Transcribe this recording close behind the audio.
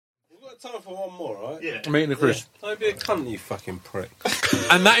Time for one more, right? Yeah. I'm eating the crisp. Don't be a cunt, you fucking prick.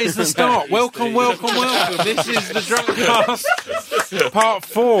 And that is the start. Welcome. This is the Drunkcast Part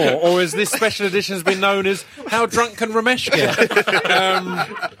 4, or as this special edition has been known as, How Drunk Can Ramesh Get?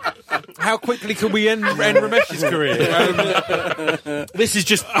 How quickly can we end Ramesh's career? This is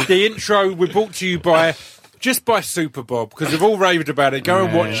just the intro. We're brought to you by Super Bob, because we've all raved about it. Go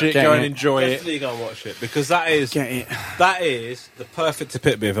and watch it. Go and enjoy it. Definitely go and watch it, because that is the perfect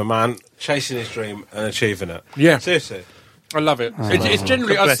epitome of a man chasing his dream and achieving it. Yeah. Seriously. I love it. It's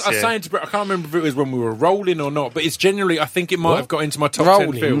generally, I was bless you. saying to Brett, I can't remember if it was when we were rolling or not, but it's generally, I think it might have got into my top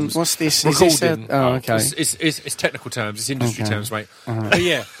 10 films. What's this? Recording. Okay. It's technical terms, it's industry terms, mate. But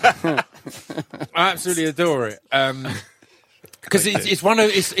yeah, I absolutely adore it. Because it's one of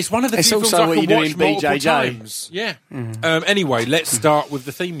the few films also I what can you do watch in multiple BJJ. times. Yeah. Anyway, let's start with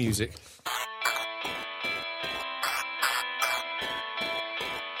the theme music.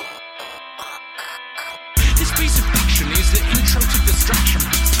 This piece of fiction is the intro to Distraction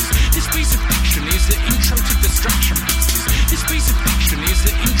Masters. This piece of fiction is the intro to Distraction Masters. This piece of fiction is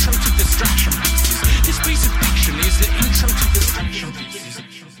the intro to Distraction Masters. This piece of fiction is the intro to Distraction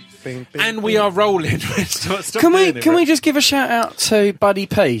Masters. And we are rolling. Stop Can doing it, we Brett. just give a shout out to Buddy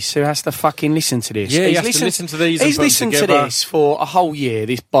Peace, who has to fucking listen to this? Yeah, he has to listen to these and He's put them listened to together. this for a whole year,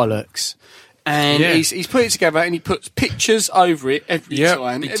 this bollocks. And Yeah. he's put it together and he puts pictures over it every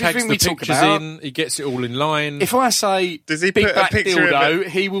time. He Everything tags we the talk pictures about. in, he gets it all in line. If I say Does he big put a black picture of dildo,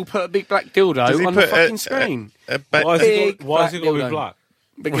 he will put a big black dildo Does he on the put fucking screen. Why has Big it got to be black dildo. black?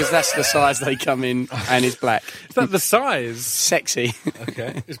 Because that's the size they come in and it's black. Is that the size? Sexy.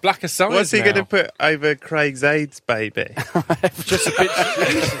 Okay. It's black as size. What's he now. going to put over Craig's AIDS baby? Just a picture.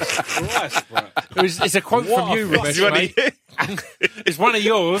 Christ, bro. It's a quote from you, It's Ramesh, one of mate. you. It's one of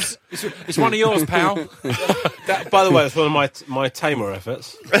yours. It's one of yours, pal. That, by the way, that's one of my tamer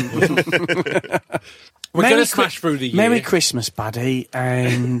efforts. We're Merry going to smash through the year. Merry Christmas, Buddy,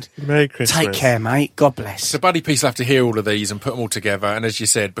 and Merry Christmas. take care, mate. God bless. So Buddy Peace will have to hear all of these and put them all together. And as you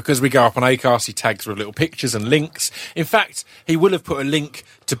said, because we go up on Acast, he tags with little pictures and links. In fact, he will have put a link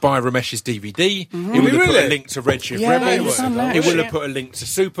to buy Ramesh's DVD. He will have put a link to Redshift Yeah, Rebels. he's done that He will shit. have put a link to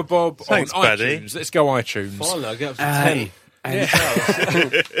Super Bob Thanks, on Buddy. iTunes. Let's go iTunes. Finally, I get up to Hey. 10. And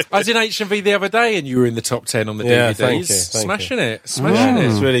I was in HMV the other day and you were in the top 10 on the Yeah, DVDs. thank you, Smashing you. it. Smashing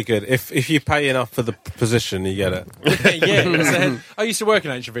It's really good. If you pay enough for the position, you get it. it. Yeah. I used to work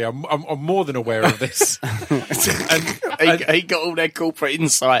in HMV. I'm more than aware of this. he got all their corporate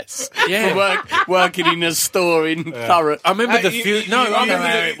insights Yeah. from working in a store in Thurrock. I remember the you- few... you- No, you I know remember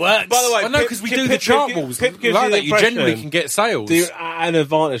how the... it works. By the way, I know, because we do the chart balls. Pip gives Like you that, the you generally impression can get sales. Do you an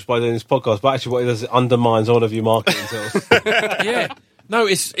advantage by doing this podcast, but actually what it does, it undermines all of your marketing tools. Yeah. No,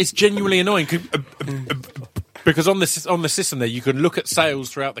 it's genuinely annoying because on the system there you can look at sales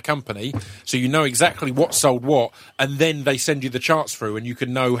throughout the company, so you know exactly what sold what, and then they send you the charts through, and you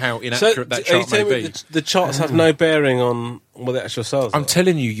can know how inaccurate that are you chart may telling me be. the charts have no bearing on what the actual sales I'm are?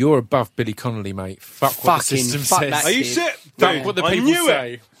 telling you, you're above Billy Connolly, mate. Fuck what the Fucking system fuck says. that Are you shit. shit? Fuck Dude, what the I people knew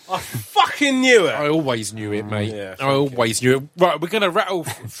say. it. I fucking knew it. I always knew it, mate. Yeah, I always knew it. Right, we're going to rattle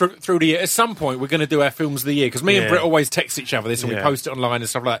through the year. At some point, we're going to do our films of the year, because me and Yeah. Britt always text each other this and we Yeah. post it online and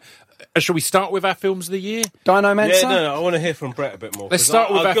stuff like that. Shall we start with our films of the year? Dino Yeah, Mancer? no, I want to hear from Brett a bit more. Let's 'cause start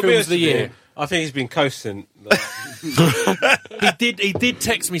with I've our got to be films of the honest with year. you, I think he's been coasting. He did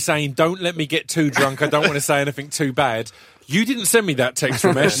text me saying, "Don't let me get too drunk. I don't want to say anything too bad." You didn't send me that text,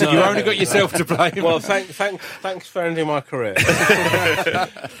 Ramesh. So you only got yourself to blame. Well, thanks for ending my career.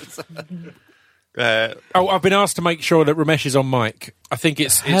 I've been asked to make sure that Ramesh is on mic. I think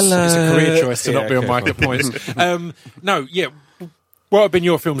it's a career choice to Yeah, not be on okay, mic at points. No, yeah. What have been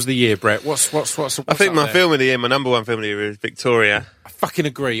your films of the year, Brett? What's I think up my there? film of the year, my number one film of the year is Victoria. I fucking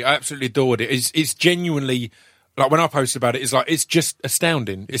agree. I absolutely adored it. It's genuinely, like when I posted about it, it's just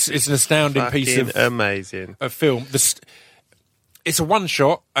astounding. It's an astounding piece Fucking of amazing. a film. It's a one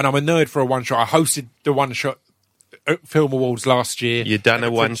shot, and I'm a nerd for a one shot. I hosted the one shot film awards last year. You done a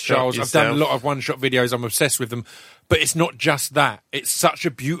at one Prince shot Charles. I've done a yourself? lot of one shot videos. I'm obsessed with them. But it's not just that. It's such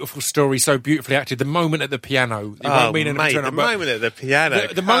a beautiful story, so beautifully acted. The moment at the piano. It Oh, won't mean mate, anything, the but moment at the piano.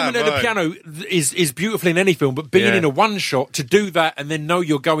 the moment at the piano is beautiful in any film, but being Yeah. in a one shot, to do that and then know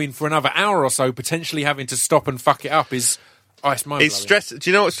you're going for another hour or so, potentially having to stop and fuck it up is... Oh, it's mind-blowing. It's stress.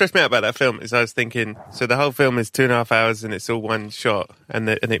 Do you know what stressed me out about that film? Is I was thinking, so the whole film is 2.5 hours and it's all one shot, and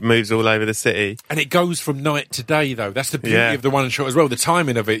it moves all over the city. And it goes from night to day, though. That's the beauty Yeah. of the one shot as well. The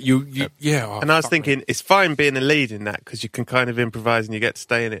timing of it, oh, And I was fuck thinking, me. it's fine being a lead in that because you can kind of improvise and you get to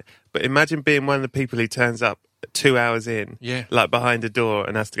stay in it. But imagine being one of the people who turns up 2 hours in, Yeah. like behind a door,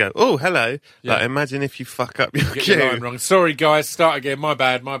 and has to go, oh, hello. Yeah. Like, imagine if you fuck up your Get queue. the line wrong. Sorry, guys. Start again. My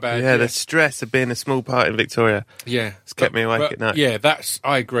bad. Yeah, the stress of being a small part in Victoria. Yeah, It's kept me awake at night. Yeah,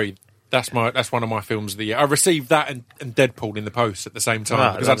 I agree. That's one of my films of the year. I received that and Deadpool in the post at the same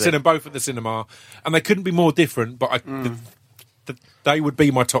time because I'd lovely. seen them both at the cinema, and they couldn't be more different. But they would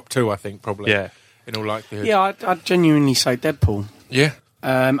be my top two, I think, probably. Yeah. In all likelihood. Yeah, I'd genuinely say Deadpool. Yeah.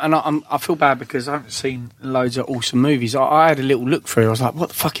 And I feel bad because I haven't seen loads of awesome movies. I had a little look through. I was like, what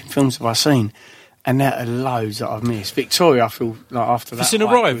the fucking films have I seen? And there are loads that I've missed. Victoria, I feel like after that. It's in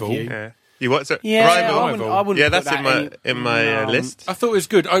hype Arrival? review- Yeah. You watch it? Yeah, Rival? I wouldn't Yeah, put that's in that my No. list. I thought it was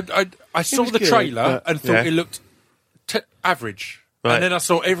good. I saw was the good, trailer but- and thought Yeah. it looked average. Right. And then I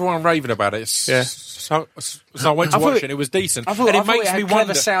saw everyone raving about it. Yeah. So I went to I thought watch it- it and it was decent. I thought, and I it thought makes it me had clever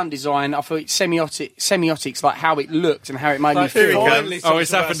wonder. sound design. I thought it semiotics, like how it looked and how it made me Like, here we feel. go. finally Oh, it's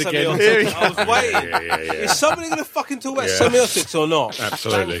something about happened again. semiotics. I was waiting. Is somebody going to fucking talk about semiotics or not?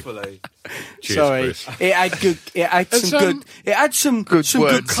 Absolutely. Thankfully. Sorry, Chris. it had good. It had some good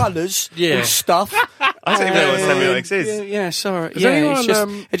words. colours Yeah. and stuff. I don't even know what semiotics is. Yeah, sorry. Has Yeah,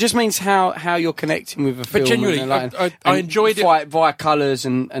 anyone, it just means how you're connecting with a film. genuinely, and, I and enjoyed it. via colours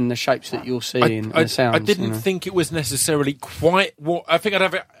and the shapes that you'll see and the sounds. I didn't you know. think it was necessarily quite what I think I'd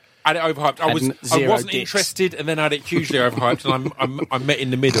have it. Had it overhyped. I zero wasn't dicks. interested, and then I had it hugely overhyped, and I'm met in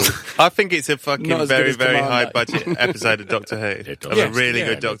the middle. I think it's a fucking Not as good very, as very Commando. high budget episode of Doctor Who. Of a Yes, really yeah,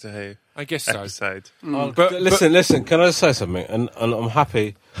 good I mean- Doctor Who I guess so. episode. But Listen, can I just say something? And I'm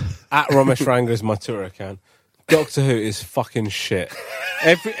happy. At Ramesh Ranga is my Twitter account. Doctor Who is fucking shit.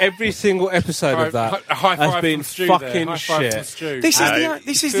 Every single episode of that A high five has been from Stu there. fucking High five from shit. Stu.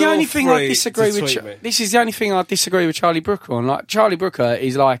 This is the only thing I disagree with. tweet me. This is the only thing I disagree with Charlie Brooker on. Like Charlie Brooker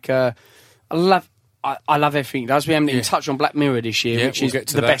is like I love everything he does. We haven't even touched on Black Mirror this year, Yeah, which we'll is get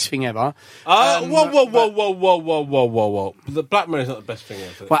to the that. best thing ever. Whoa. The Black Mirror is not the best thing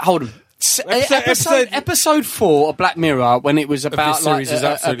ever. Wait, hold on. Episode 4 of Black Mirror, when it was about this series is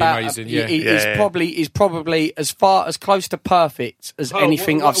absolutely amazing, yeah. is probably as close to perfect as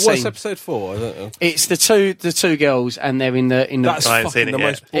anything I've What's seen. episode 4? I don't know. It's the two girls, and they're in the. That's I haven't seen fucking it the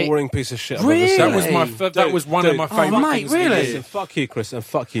yet. most boring piece of shit I've Really? ever That seen. was that was one of my favourite mate, things. of the really? year. Listen, fuck you, Chris, and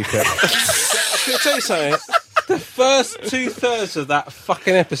fuck you, Pip. Can I tell you something? The first 2/3 of that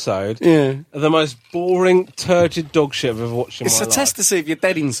fucking episode Yeah. are the most boring, turgid dog shit I've ever watched in It's my a life. test to see if you're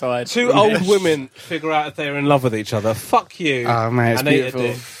dead inside. Two old women figure out if they're in love with each other. Fuck you. Oh, mate, it's and eat a beautiful.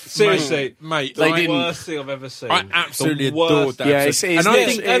 dick. Seriously. Mate, The like, didn't. worst thing I've ever seen. I absolutely The worst. adored that. Yeah, episode. it's- and I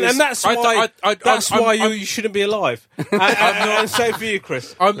it's- think, And that's I- why, I- I'm- you shouldn't be alive. and same for you,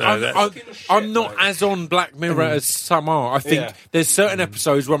 Chris. I'm that's- I'm not as on Black Mirror as some are. I think Yeah. there's certain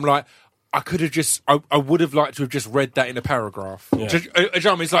episodes where I'm like, I could have just, I would have liked to have just read that in a paragraph. Just, you know what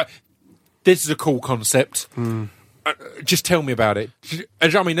I mean? It's like, this is a cool concept. Just tell me about it. You know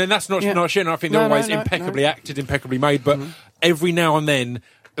what I mean? And that's not shit. And I think they're always impeccably acted, impeccably made. But every now and then,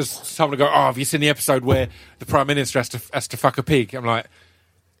 as someone will go, "Oh, have you seen the episode where the Prime Minister has to fuck a pig?" I'm like,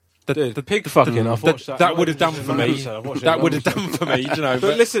 Dude, the pig fucking. I've watched that. that would have done for me. I've watched it. That would have done for me. You know,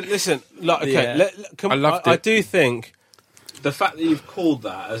 But listen. Like, okay, Yeah. can, I loved I it. do think the fact that you've called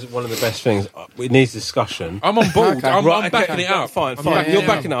that as one of the best things, it needs discussion. I'm on board. Okay. I'm Right, backing okay, it up. Fine. I'm You're it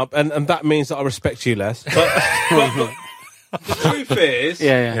backing up, and that means that I respect you less. But the truth is,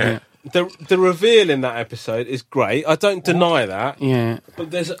 Yeah. the reveal in that episode is great. I don't deny that. Yeah. But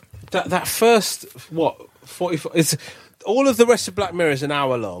there's that first 45. It's all of the rest of Black Mirror is an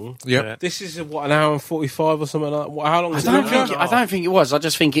hour long. Yep. This is an hour and 45 or something like that. How long is it? I don't think it was. I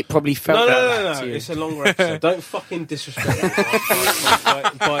just think it probably felt No. to you. It's a longer episode. Don't fucking disrespect me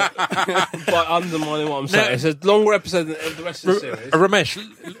by undermining what I'm saying. It's a longer episode than the rest of the series.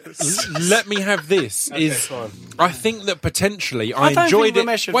 Ramesh, let me have this. Fine. I think that potentially I don't enjoyed think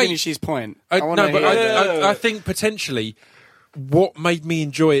it. Ramesh should Wait, finish his point. no, but No. I think potentially what made me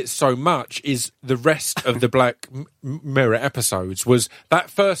enjoy it so much is the rest of the Black Mirror episodes was that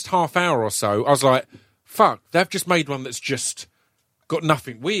first half hour or so. I was like, fuck, they've just made one that's just got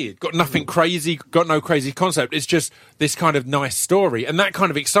nothing weird, got nothing crazy, got no crazy concept. It's just this kind of nice story. And that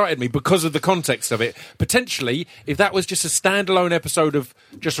kind of excited me because of the context of it. Potentially, if that was just a standalone episode of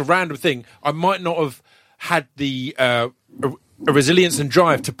just a random thing, I might not have had the a resilience and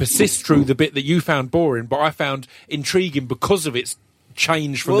drive to persist through the bit that you found boring, but I found intriguing because of its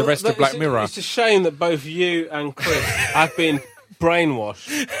change from the rest of Black Mirror. It's a shame that both you and Chris have been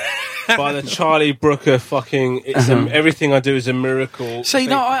brainwashed by the Charlie Brooker fucking. It's everything I do is a miracle. See, thing.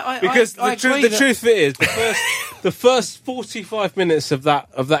 no, I because I the agree truth of it is the first 45 minutes of that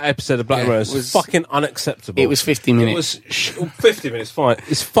episode of Black Mirror was fucking unacceptable. It was 50 minutes. It was 50 minutes. Fine.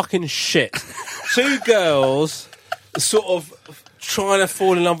 It's fucking shit. Two girls sort of trying to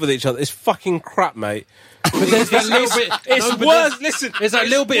fall in love with each other. It's fucking crap, mate. But there's that little bit. It's worse. Listen, there's that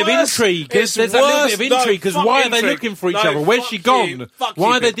little bit of intrigue. There's that little bit of intrigue because why are they looking for each other? Where's she gone?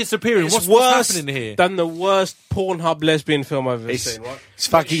 Why are they disappearing? What's happening here? Than the worst Pornhub lesbian film I've ever seen. Right? It's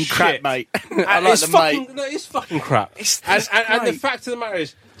fucking crap, mate. I like it's the fucking, mate. No, it's fucking crap. It's and the fact of the matter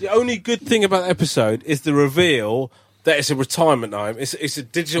is, the only good thing about the episode is the reveal that it's a retirement home. It's a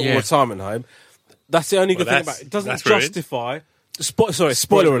digital retirement home. That's the only good thing about it. It doesn't justify.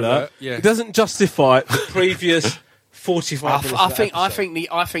 Spoiler alert. Yeah. It doesn't justify the previous 45 minutes. I think the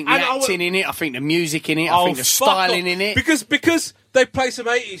acting in it. I think the music in it. I think the styling in it. Because they play some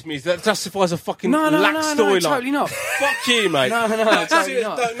 80s music that justifies a fucking lax storyline. Totally not. Fuck you, mate. No, totally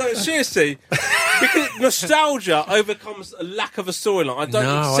not. No, seriously. Because nostalgia overcomes a lack of a storyline. I don't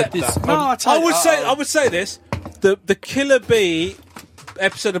accept that. No, I would say this: the Killer Bee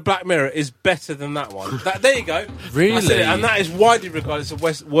episode of Black Mirror is better than that one. There you go. Really? That's it. And that is widely regarded as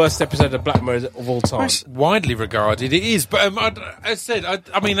the worst episode of Black Mirror of all time. Widely regarded, it is. But I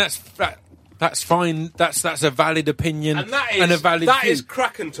mean, that's fine. That's a valid opinion and that is a valid. That view. is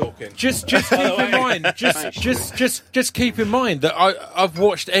Kraken talking. Just keep in mind. Just keep in mind that I've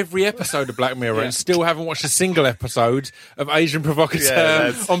watched every episode of Black Mirror and still haven't watched a single episode of Asian Provocateur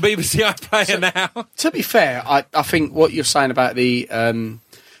on BBC iPlayer now. To be fair, I think what you're saying about the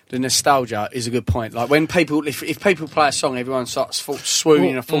nostalgia is a good point. Like when people, if people play a song, everyone starts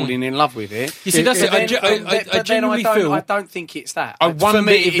swooning and falling in love with it. You see, that's it. I genuinely feel. I don't think it's that. I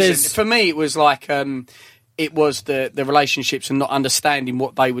wonder if there's. For me, it was like. It was the relationships and not understanding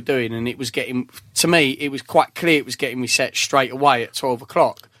what they were doing, and it was getting to me. It was quite clear it was getting me set straight away at 12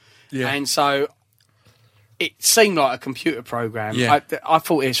 o'clock, and so it seemed like a computer program. Yeah. I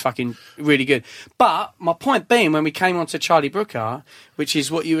thought it was fucking really good. But my point being, when we came on to Charlie Brooker, which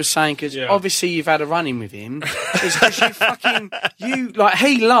is what you were saying, because obviously you've had a run-in with him, is because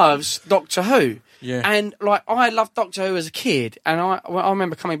he loves Doctor Who. Yeah. And like I loved Doctor Who as a kid, and I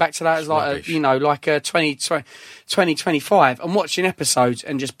remember coming back to that as like a 2025 and watching episodes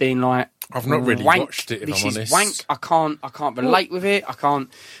and just being like, I've not really watched it. If this I'm is honest. wank. I can't relate with it. I can't.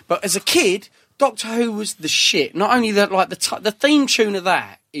 But as a kid, Doctor Who was the shit. Not only that, like the theme tune of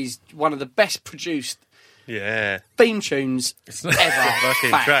that is one of the best produced theme tunes ever. Fucking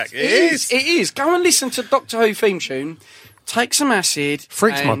track. It is. Go and listen to Doctor Who theme tune. Take some acid.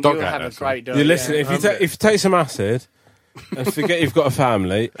 Freaks my dog you'll out. have a great day. You listen. If you take some acid and forget you've got a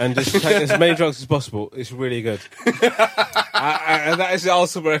family and just take as many drugs as possible, it's really good. And that is the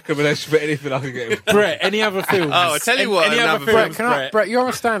ultimate recommendation for anything I can get. Brett, any other films? Oh, I tell you what. Any other film. films? Brett, you're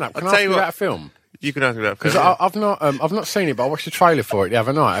a stand-up. Can I ask you about a film? You can ask me about Because I've not seen it, but I watched the trailer for it the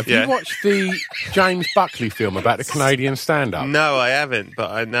other night. Have you watched the James Buckley film about the Canadian stand-up? No, I haven't,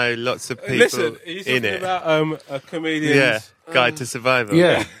 but I know lots of people Listen, are you in talking it. about a comedian? Yeah, Guide to Survival.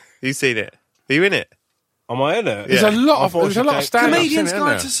 Yeah. You seen it? Are you in it? Am I in it? There's a lot of stand-ups Comedians in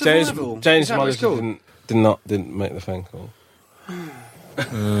Guide to it, Survival. James Is that what it's Mulligan didn't make the phone call.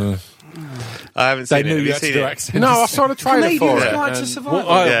 I haven't seen it. Have you seen it? isn't it? No, I saw the trailer Comedians for it. Guide to and-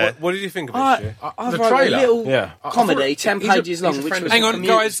 Survival. What did you think of it, Stu? I The wrote trailer? a little Yeah. comedy, 10 pages long. Which was Hang on,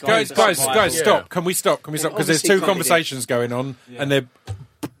 Comedians guys, Guide to Survival. stop. Can we stop? Because there's Obviously two comedy. conversations going on, and they're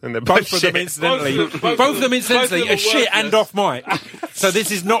And they're both of shit. them incidentally, Both of them are are shit and worthless. off mic. So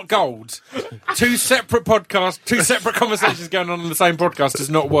this is not gold. Two separate podcasts, two separate conversations going on the same podcast does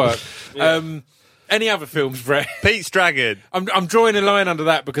not work. Any other films, Brett? Pete's Dragon. I'm drawing a line under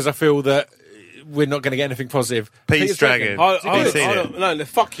that because I feel that we're not going to get anything positive. Pete's Dragon. I you seen it? No,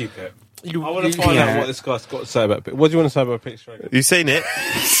 fuck you, Pip. You- I want to find out what this guy's got to say about Pip. What do you want to say about Pete's Dragon? You seen it?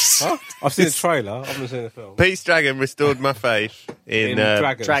 Huh? I've seen the trailer. I haven't seen the film. Pete's Dragon restored my faith in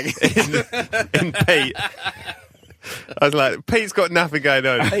Dragons. in Pete. I was like, Pete's got nothing going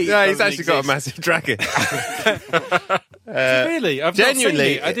on. Pete No, he's doesn't actually got a exist. massive dragon. Really? I've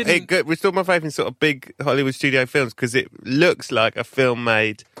Genuinely, not seen it. I didn't. restored my faith in sort of big Hollywood studio films because it looks like a film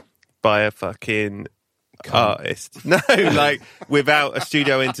made by a fucking artist. No, like without a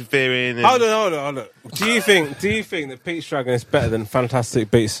studio interfering. And... Hold on. Do you think that Pete's Dragon is better than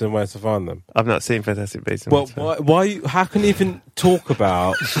Fantastic Beasts and Where to Find Them? I've not seen Fantastic Beasts. Well, why? How can you even talk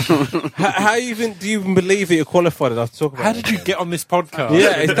about? how do you even believe that you're qualified enough to talk about? How did you get on this podcast?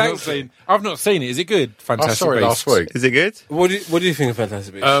 Yeah, I've not seen it. Is it good? Fantastic I saw it Beasts? last week. Is it good? What do you think of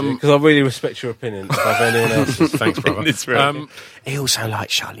Fantastic Beasts? Because I really respect your opinion above anyone else's. Thanks, brother. It's right. He also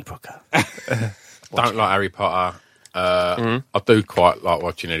likes Charlie Brooker. Don't like Harry Potter. I do quite like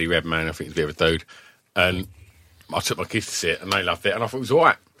watching Eddie Redmayne. I think he's a bit of a dude. And I took my kids to see it, and they loved it, and I thought it was all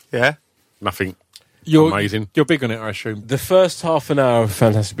right. Yeah. Nothing Amazing. You're big on it, I assume. The first half an hour of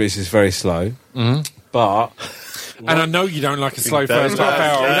Fantastic Beasts is very slow, but... And I know you don't like a slow first half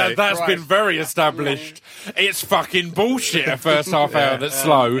hour. Yeah. That's been very established. It's fucking bullshit, a first half hour that's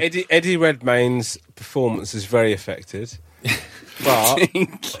slow. Eddie Redmayne's performance is very affected,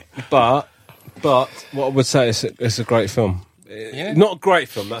 but what I would say is it's a great film. Not a great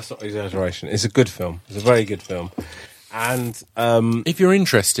film, that's not exaggeration. It's a good film. It's a very good film. And if you're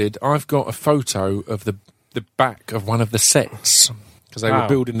interested, I've got a photo of the back of one of the sets. Because they were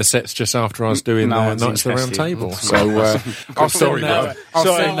building the sets just after I was doing Knights of the Round Table. So I'll send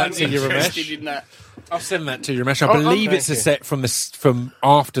that to you, Ramesh. I'll send that to you, Ramesh. I believe it's a set from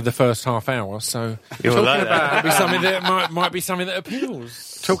after the first half hour. So You'll talking like about be something that might be something that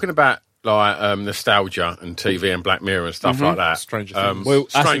appeals. Talking about like nostalgia and TV and Black Mirror and stuff like that. Stranger Things. Well,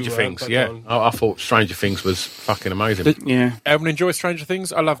 Stranger Ashley Things, World, yeah. I thought Stranger Things was fucking amazing. Everyone enjoys Stranger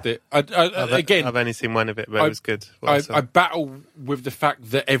Things? I loved it. I've only seen one of it, but it was good. I battle with the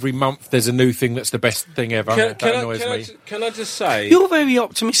fact that every month there's a new thing that's the best thing ever. That annoys me. Can I just say... You're very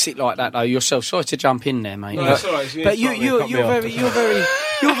optimistic like that, though, yourself. Sorry to jump in there, mate. No, that's all right. But you're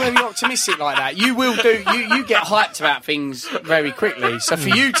very optimistic like that. You will do... You get hyped about things very quickly. So for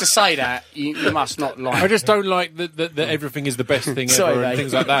you to say that, you must not like... I just don't like that everything is the best thing Sorry, ever mate. and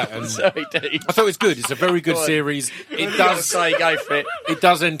things like that. And Sorry, Dave. I thought it was good. It's a very good series. It does say go for it. It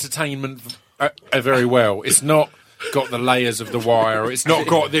does entertainment very well. It's not got the layers of The Wire. It's not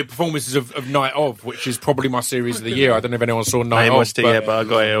got the performances of Night Of, which is probably my series of the year. I don't know if anyone saw Night I Of. ain't watched it yet, but I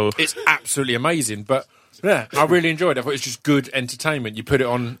got it all. It's absolutely amazing. But yeah, I really enjoyed it. I thought it was just good entertainment. You put it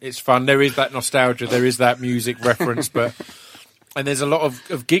on, it's fun. There is that nostalgia. There is that music reference, but... And there's a lot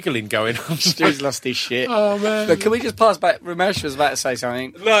of giggling going on. Stu's lost his shit. Oh, man. But can we just pass back? Ramesh was about to say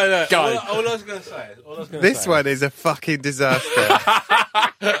something. No. Go. All I was going to say This one is a fucking disaster.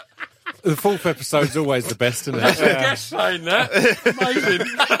 The fourth episode's always the best, isn't it? Guess saying that. Amazing.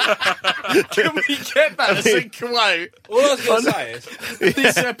 Can we get that as a quote? All I was going to say is...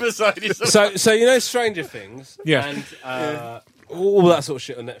 This episode is... So you know Stranger Things? Yeah. And all that sort of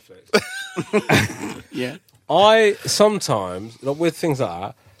shit on Netflix. Yeah. I sometimes, like with things like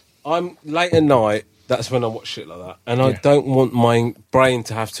that, I'm late at night, that's when I watch shit like that. And I don't want my brain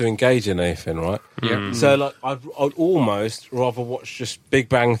to have to engage in anything, right? Yeah. So, like, I'd almost rather watch just Big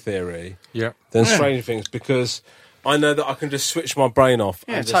Bang Theory than Stranger Things, because I know that I can just switch my brain off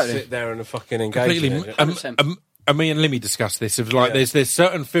and just sit there and fucking engage in it. And me and Limmy discussed this. Of like, there's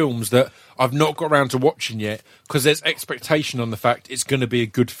certain films that I've not got around to watching yet because there's expectation on the fact it's going to be a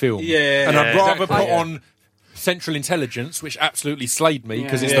good film. Yeah. And I'd rather put on Central Intelligence, which absolutely slayed me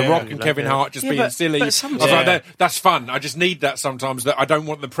because it's The Rock and Kevin Hart just being silly. I was like, that's fun. I just need that sometimes. That I don't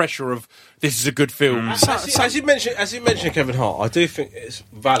want the pressure of this is a good film. As you mentioned Kevin Hart, I do think it's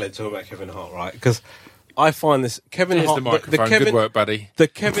valid to talk about Kevin Hart, right? Because I find this Kevin Here's Hart, the microphone. Good work, buddy. The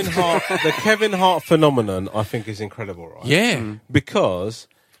Kevin Hart phenomenon, I think, is incredible, right? Yeah, because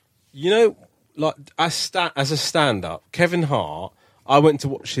you know, like as a stand-up, Kevin Hart. I went to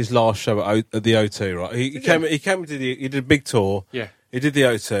watch his last show at the O2, right? He came to he did a big tour. Yeah. He did the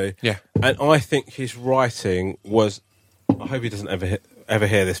O2. Yeah. And I think his writing was, I hope he doesn't ever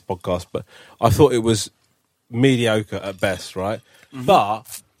hear this podcast, but I thought it was mediocre at best, right? Mm-hmm.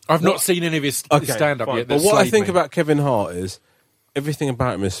 But I've not seen any of his stand-up yet. But what I think about Kevin Hart is everything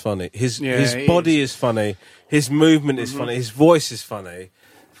about him is funny. His body is funny. His movement is funny. His voice is funny.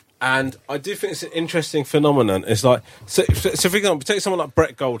 And I do think it's an interesting phenomenon. It's like, so for example, take someone like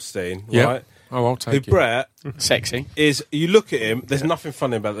Brett Goldstein, right? Oh, I'll take it. Brett Sexy. is, you look at him, there's nothing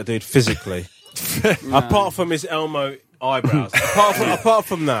funny about the dude physically. Apart from his Elmo eyebrows. apart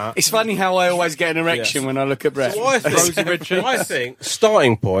from that. It's funny how I always get an erection when I look at Brett. So I think,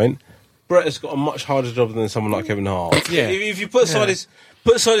 starting point, Brett has got a much harder job than someone like Kevin Hart. Yeah. If you put aside his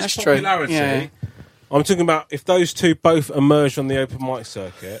popularity, I'm talking about if those two both emerged on the open mic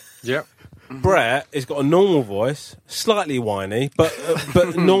circuit. Yep. Brett has got a normal voice, slightly whiny, but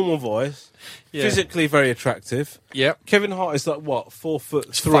normal voice. Yeah. Physically very attractive. Yep. Kevin Hart is like what,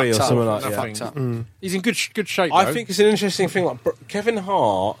 4'3" or something like that. He's in good shape. I think it's an interesting thing. Like Kevin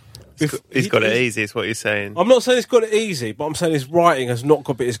Hart, he's got it easy. Is what you're saying. I'm not saying he's got it easy, but I'm saying his writing has not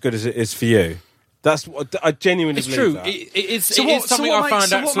got it as good as it is for you. That's what I genuinely believe. It's true. It is something I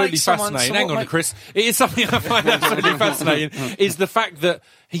find absolutely fascinating. Hang on, Chris. It is something I find absolutely fascinating. Is the fact that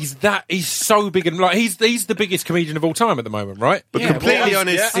he's so big and like he's the biggest comedian of all time at the moment, right? But completely on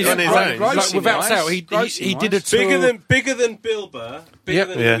his own, like, without doubt. He did a tour bigger than Bill Burr, bigger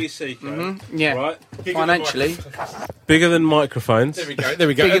than Louis C.K. Yeah, right. Financially, bigger than microphones. There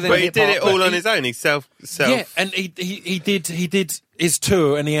we go. But he did it all on his own. He self. Yeah, and he did his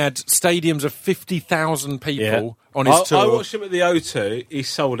tour, and he had stadiums of 50,000 people on his tour. I watched him at the O2. He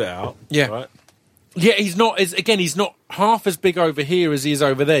sold it out. Yeah, right? Yeah. He's not half as big over here as he is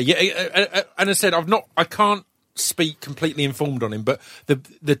over there. Yeah, and I said I can't speak completely informed on him, but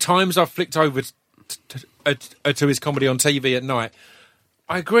the times I've flicked over to his comedy on TV at night,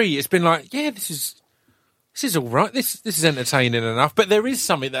 I agree. It's been like, yeah, this is all right. This is entertaining enough, but there is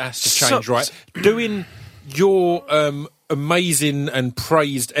something that has to change, right? Doing your amazing and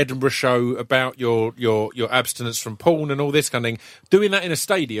praised Edinburgh show about your abstinence from porn and all this kind of thing, doing that in a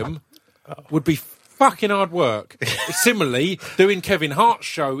stadium would be fucking hard work. Similarly, doing Kevin Hart's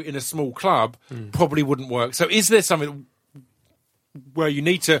show in a small club probably wouldn't work. So is there something where you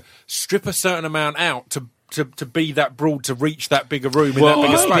need to strip a certain amount out to be that broad, to reach that bigger room in that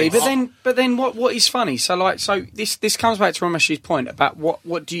bigger space? But then what is funny? So this comes back to Ramesh's point about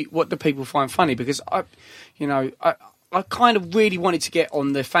what do people find funny? Because I kind of really wanted to get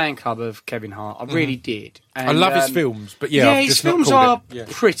on the fan club of Kevin Hart. I really did. And, I love his films, but his films are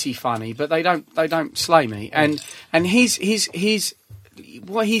pretty funny, but they don't slay me. And his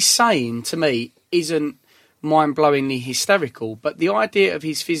what he's saying to me isn't mind-blowingly hysterical, but the idea of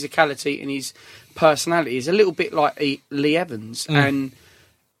his physicality and his personality is a little bit like Lee Evans, and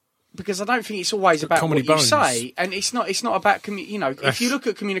because I don't think it's always about what you say, and it's not about if you look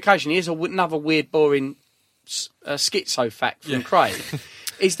at communication, here's another weird, boring schizo fact from Craig.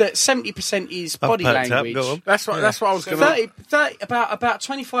 Is that 70% is body language? That's what I was going to. About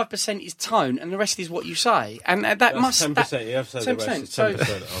 25% is tone, and the rest is what you say. And that That's must 10%. You have to say 10%. The rest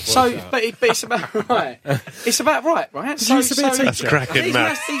is 10%. But it's about right. It's about right. So that's cracking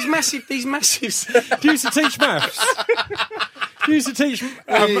maths. These massive. Do you used to teach maths? Do you used to teach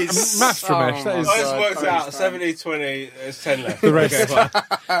maths, Ramesh? I just worked out 70-20. There's 10 left. The rest.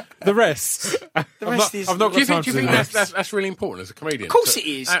 The rest is. I've not got time to do do you think that's really important as a comedian? Of course it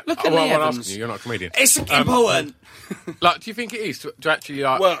is. Look at Lee Evans. Asking you're not a comedian. It's important. Like, do you think it is to actually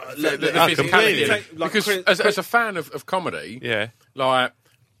like the completely. physicality? Because as a fan of comedy, like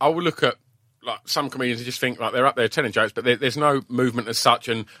I will look at like some comedians and just think like they're up there telling jokes, but there's no movement as such,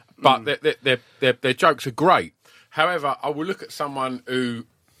 but their jokes are great. However, I will look at someone who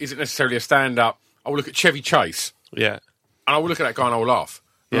isn't necessarily a stand-up. I will look at Chevy Chase, and I will look at that guy and I will laugh.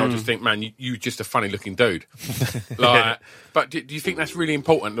 I'll just think, man, you just a funny-looking dude. But do you think that's really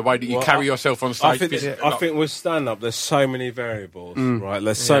important, the way that you carry yourself on stage? I think with stand-up, there's so many variables, right?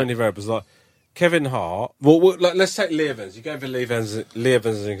 There's so many variables. Like Kevin Hart. Well, let's take Lee Evans. You gave Lee Evans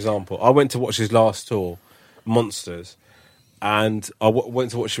as an example. I went to watch his last tour, Monsters, and I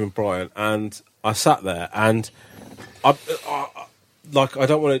went to watch him in Brighton, and I sat there, and I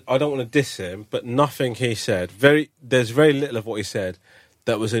don't want to diss him, but nothing he said. There's very little of what he said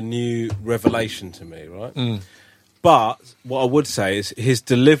that was a new revelation to me, right? But what I would say is his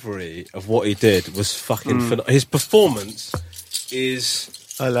delivery of what he did was fucking phenomenal. His performance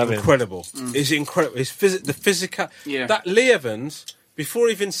is incredible. It's incredible. The physical. Yeah. That Lee Evans, before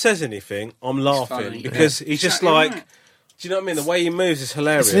he even says anything, I'm laughing because he's just like, do you know what I mean? The way he moves is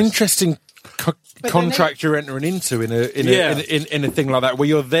hilarious. It's an interesting contract you're entering into in a thing like that, where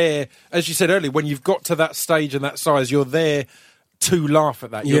you're there, as you said earlier, when you've got to that stage and that size, you're there to laugh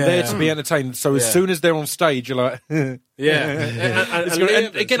at that. You're there to be entertained. So as soon as they're on stage, you're like, and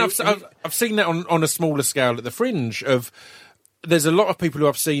again, I've seen that on a smaller scale at the Fringe. There's a lot of people who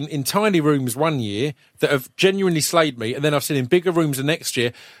I've seen in tiny rooms one year that have genuinely slayed me, and then I've seen in bigger rooms the next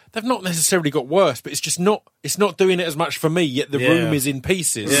year. They've not necessarily got worse, but it's just not. It's not doing it as much for me. Yet the room is in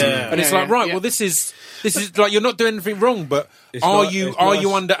pieces, and it's like, right, well, this is like you're not doing anything wrong, but are you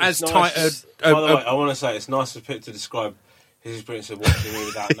under as tight a? By the way, I want to say it's nice to describe his experience of watching me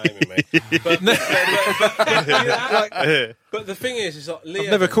without naming me. But the thing is like Lee I've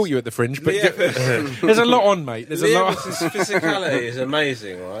never caught you at the Fringe, but there's a lot on, mate. There's a lot. His physicality is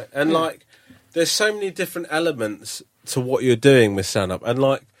amazing, right? And like, there's so many different elements to what you're doing with stand-up, and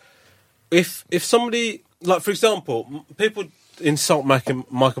like, if somebody, like, for example, people insult Michael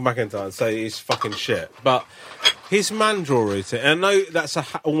McIntyre and say he's fucking shit, but his man-draw routine, and I know that's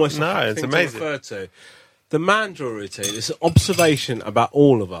almost a hack it's thing amazing. to refer to. The man-draw routine is an observation about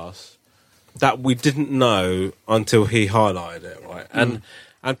all of us that we didn't know until he highlighted it, right?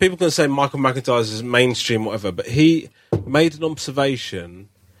 And people can say Michael McIntyre is mainstream, whatever, but he made an observation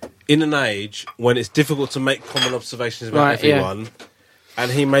in an age when it's difficult to make common observations about everyone,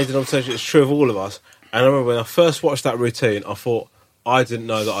 and he made an observation that's true of all of us. And I remember when I first watched that routine, I thought, I didn't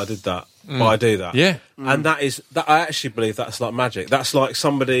know that I did that, but I do that. Yeah. And that I actually believe that's like magic. That's like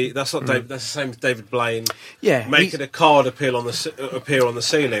somebody, that's like David, that's the same as David Blaine making a card appear on the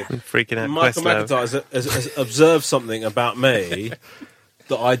ceiling. Freaking out. Michael McIntyre has observed something about me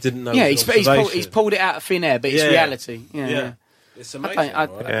that I didn't know. Yeah, he's pulled it out of thin air, but it's reality. Yeah. It's amazing.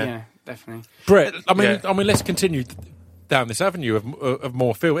 Yeah, definitely. Brett, I mean, let's continue down this avenue of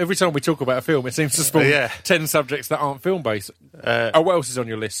more film. Every time we talk about a film, it seems to spawn 10 subjects that aren't film based. What else is on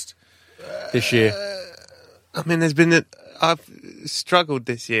your list this year? I mean, I've struggled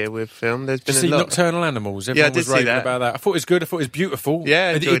this year with film. There's been a lot. Nocturnal Animals. Everyone was raving about that. I thought it was good. I thought it was beautiful.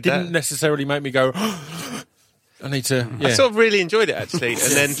 Yeah, it didn't necessarily make me go, I need to. Yeah. I sort of really enjoyed it actually, and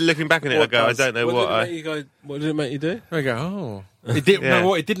then looking back on it, I go, I don't know what what did it make you do? I go, oh. It didn't. No,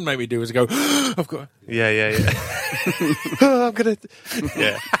 what it didn't make me do was go, I've got. Yeah. Oh, I'm gonna.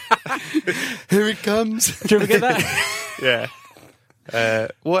 Yeah. Here it comes. Do you ever get that? Yeah.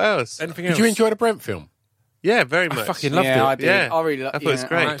 What else? Anything else? Did you enjoy the Brent film? Yeah, very much. I fucking loved it. I did. Yeah. I really loved it. I thought it was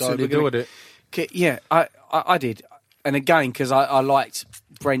great. I absolutely adored it. Yeah, I did. And again, because I liked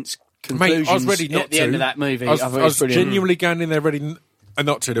Brent's conclusions. Mate, I was ready not at the end of that movie. I was genuinely going in there ready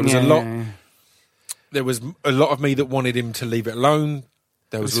not to. There was a lot. There was a lot of me that wanted him to leave it alone.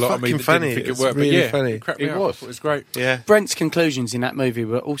 There was a lot of me that didn't think it worked. Really but funny. It was. It was great. Yeah. Brent's conclusions in that movie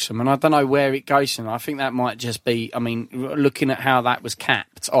were awesome, and I don't know where it goes. And I think that might just be. I mean, looking at how that was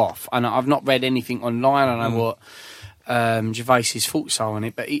capped off, and I've not read anything online. I don't know what Gervais's thoughts are on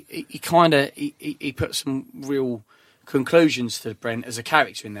it, but he put some real conclusions to Brent as a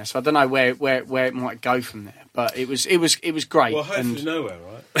character in there. So I don't know where it might go from there. But it was great. Well, hopefully nowhere,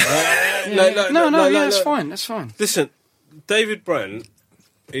 right? That's fine. That's fine. Listen, David Brent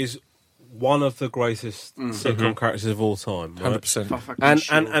is one of the greatest sitcom characters of all time. Right?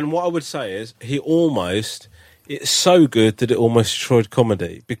 100%. And what I would say is it's so good that it almost destroyed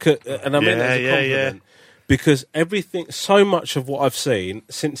comedy. Because and I mean that as a compliment. Because so much of what I've seen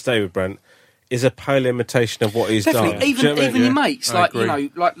since David Brent is a pale imitation of what he's done. Even your mates, like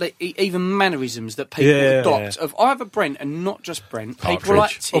even mannerisms that people adopt of either Brent and not just Brent. Partridge. People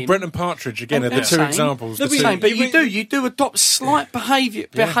like Tim. Or Brent and Partridge again are the two examples. But you do adopt slight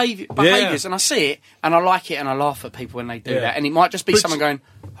behaviours, and I see it, and I like it, and I laugh at people when they do that. And it might just be someone going,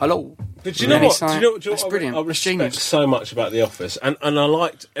 "Hello." But do you know what? That's brilliant. I respect so much about The Office, and I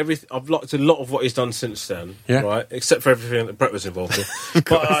liked everything. I've liked a lot of what he's done since then, right? Except for everything that Brett was involved in.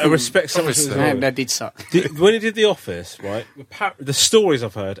 But I respect so much. That did suck. When he did The Office, right? The stories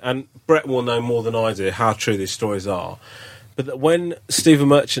I've heard, and Brett will know more than I do how true these stories are. But that when Stephen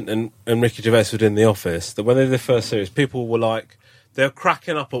Merchant and Ricky Gervais were in The Office, that when they did the first series, people were like, they were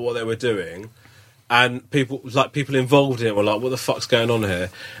cracking up at what they were doing. And people involved in it were like, what the fuck's going on here?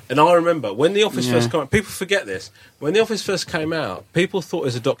 And I remember when The Office first came out, people forget this. When The Office first came out, people thought it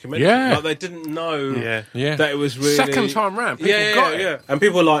was a documentary. Yeah. Like they didn't know that it was really... Second time round, people got it. Yeah. And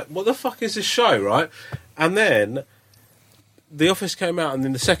people were like, what the fuck is this show, right? And then The Office came out, and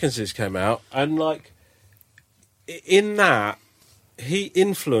then the second series came out, and like, in that, he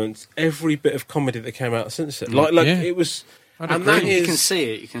influenced every bit of comedy that came out since then. It was... And that is, you can see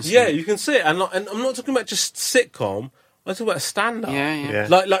it. You can see it. And I'm not talking about just sitcom. I'm talking about stand-up. Yeah.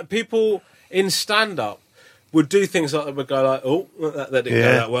 Like people in stand-up would do things like that would go like, oh, that didn't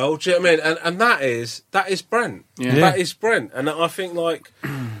go that well. Do you know what I mean? And that is Brent. Yeah. That is Brent. And I think like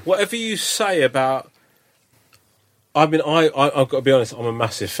whatever you say about, I mean, I've got to be honest. I'm a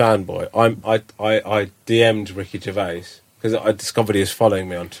massive fanboy. I DM'd Ricky Gervais. Because I discovered he was following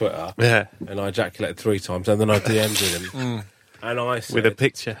me on Twitter. Yeah. And I ejaculated 3 times, and then I DM'd him. And I said... With a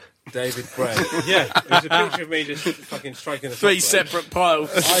picture. David Brent. Yeah, it was a picture of me just fucking striking the 3 separate piles.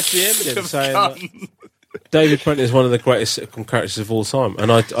 I DM'd him saying that David Brent is one of the greatest sitcom characters of all time.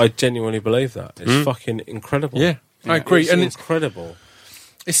 And I genuinely believe that. It's fucking incredible. Yeah, I agree. It's incredible.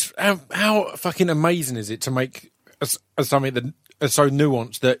 It's how fucking amazing is it to make something that... so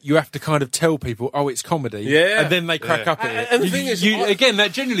nuanced that you have to kind of tell people, it's comedy, and then they crack up at it. And the thing is, that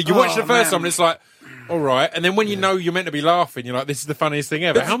genuinely, you watch the first time and it's like, all right. And then when you know you're meant to be laughing, you're like, this is the funniest thing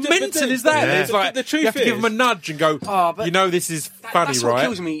ever. How mental is that? Yeah. It's like, the truth you have to give them a nudge and go, you know this is funny, that's right? What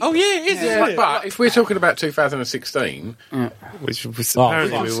kills me. Oh, yeah, it is. Yeah. But if we're talking about 2016, which was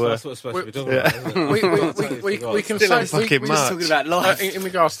apparently we were. That's what it's supposed to be talking about. we can Still say fucking we're March. just talking about life. in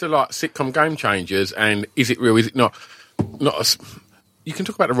regards to like sitcom game changers and is it real? Is it not? You can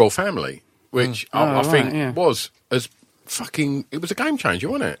talk about the Royal Family, which I think was as fucking. It was a game changer,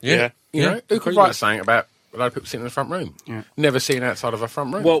 wasn't it? Yeah. You know, who could write something about a load of people sitting in the front room? Yeah. Never seen outside of a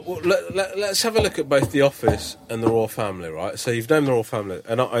front room. Well, let's have a look at both The Office and The Royal Family, right? So you've known The Royal Family,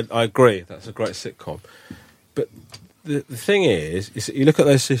 and I agree, that's a great sitcom. But the thing is that you look at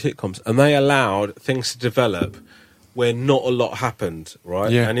those two sitcoms, and they allowed things to develop where not a lot happened,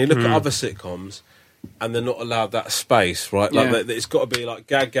 right? Yeah. And you look at other sitcoms, and they're not allowed that space, right? Like it's got to be like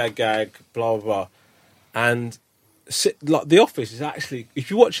gag, blah, blah, blah. And like The Office is actually, if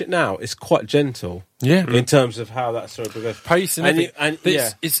you watch it now, it's quite gentle. Yeah. In terms of how that sort of progresses. Pace and everything.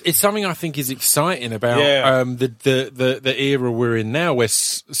 It's something I think is exciting about the era we're in now, where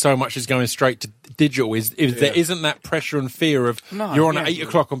so much is going straight to digital. Is there isn't that pressure and fear of you're on at 8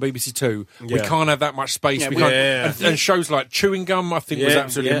 o'clock on BBC Two. We can't have that much space. We can't. And shows like Chewing Gum, I think, was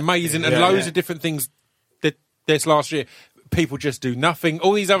absolutely amazing, and loads of different things. This last year, people just do nothing.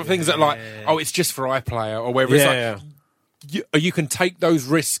 All these other things that are like, it's just for iPlayer or wherever. It's like, you can take those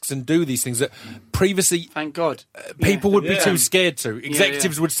risks and do these things that previously, thank God, people would be too scared to.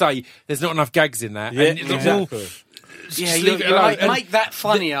 Executives would say, "There's not enough gags in that." Yeah, exactly. Make that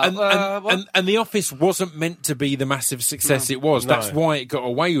funnier. And The Office wasn't meant to be the massive success it was. That's why it got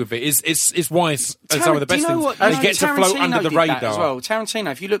away with it. It's why some of the best things they get to float under the radar as well.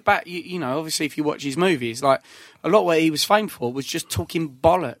 Tarantino, if you look back, you know, obviously, if you watch his movies, like a lot of what he was famed for was just talking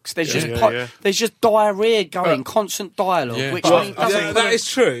bollocks. There's there's just diarrhea going, constant dialogue. Which that is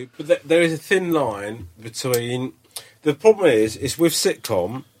true, but there is a thin line between. The problem is with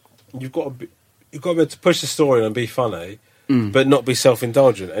sitcom, you've got to be able to push the story and be funny, but not be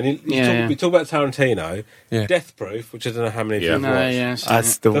self-indulgent. And you talk about Tarantino, Death Proof, which I don't know how many people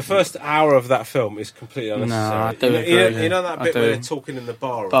watched. The first hour of that film is completely unnecessary. You know that bit where they're talking in the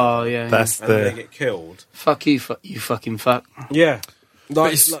bar? And then they get killed. Fuck you, you fucking fuck. Yeah.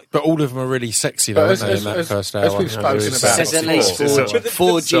 But all of them are really sexy, though, aren't they, in that first hour? As we've spoken about, there's at least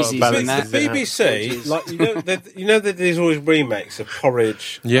four jizzes in that. The BBC, like you know that there's always remakes of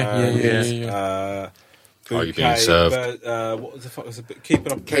Porridge. You're being served. What the fuck was it?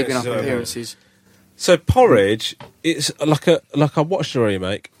 Keeping Up Appearances. So Porridge, it's like I watched the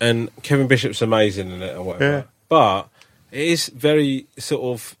remake, and Kevin Bishop's amazing in it or whatever, but it is very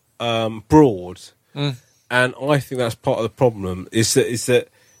sort of broad. And I think that's part of the problem. Is that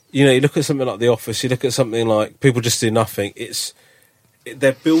you know, you look at something like The Office, you look at something like People Just Do Nothing.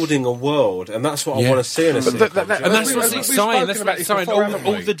 They're building a world, and that's what I want to see in a sitcom. And that's what's exciting. That's what's exciting.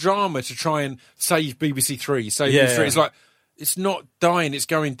 All the drama to try and save BBC Three, BBC Three. It's like it's not dying; it's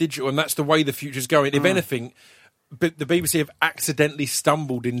going digital, and that's the way the future's going. If anything, but the BBC have accidentally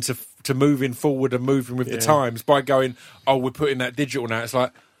stumbled into moving forward and moving with the times by going, we're putting that digital now. It's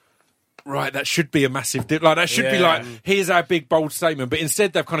like. Right, that should be a massive dip. Like that should be like, here's our big bold statement. But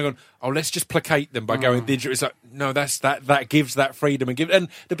instead, they've kind of gone, let's just placate them by going digital. It's like, no, that gives that freedom and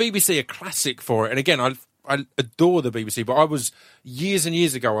the BBC are classic for it. And again, I adore the BBC. But I was years and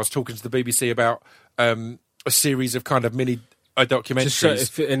years ago, I was talking to the BBC about a series of kind of mini documentaries. Just so,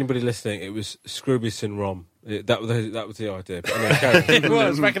 if anybody listening, it was Scroobius and Rom. That was the idea. But anyway, it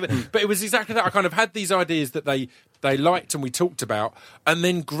was back in but it was exactly that. I kind of had these ideas that they liked and we talked about, and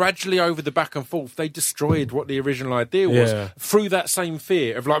then gradually over the back and forth, they destroyed what the original idea was through that same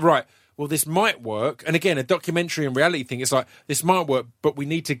fear of like, right, well, this might work. And again, a documentary and reality thing, it's like, this might work, but we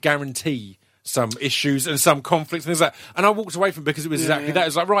need to guarantee some issues and some conflicts and things like that. And I walked away from it because it was exactly that. It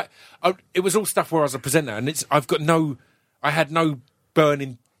was like, right, it was all stuff where I was a presenter, and I had no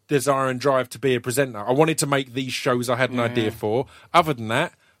burning desire and drive to be a presenter. I wanted to make these shows I had an idea for. Other than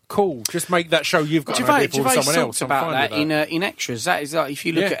that, cool. Just make that show you've got an idea for with someone else. About that in Extras. That is like, if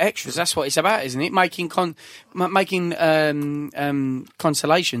you look at Extras, that's what it's about, isn't it? Making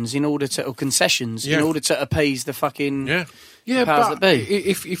consolations in order to, or concessions in order to appease the fucking powers that be.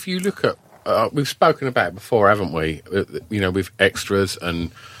 If you look at, we've spoken about it before, haven't we? You know, with Extras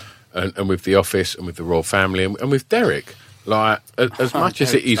and with The Office and with the Royal Family and with Derek. Like, as much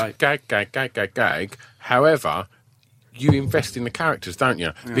as it is gag, however, you invest in the characters, don't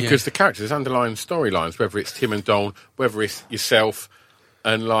you? Because the characters underlying storylines, whether it's Tim and Dawn, whether it's yourself,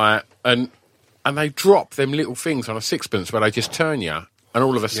 and they drop them little things on a sixpence where they just turn you and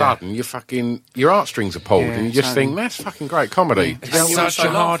all of a sudden your heartstrings are pulled, and you just think that's fucking great comedy. It's such a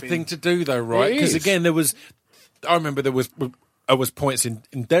hard thing to do, though, right? Because again, I remember there was points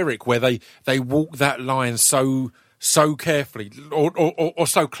in Derek where they walk that line so carefully or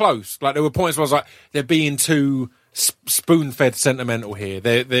so close. Like there were points where I was like, they're being too spoon-fed sentimental here.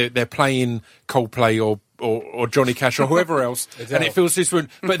 They're playing Coldplay or Johnny Cash or whoever else, and it feels this one.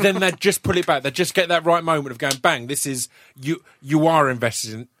 But then they just pull it back. They just get that right moment of going, bang! This is you are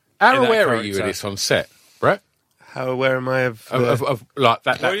invested in. How aware are you of this on set, Brett? How aware am I of like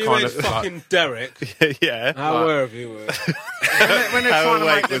that kind of fucking like, Derek? Yeah. How aware of you were? when they're trying to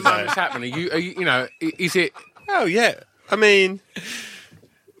make the moments happen, are you is it? Oh yeah. I mean.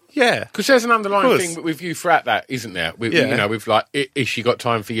 Yeah, because there's an underlying thing with you throughout that, isn't there? With like, is she got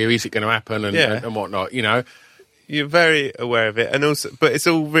time for you? Is it going to happen? And whatnot. You're very aware of it, and also, but it's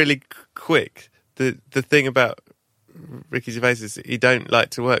all really quick. The thing about Ricky Gervais is he don't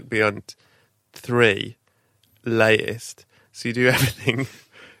like to work beyond 3 latest, so you do everything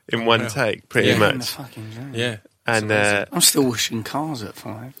in one take, pretty much. Yeah, and I'm still washing cars at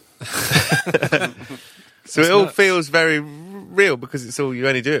 5. So it all feels very real because it's all you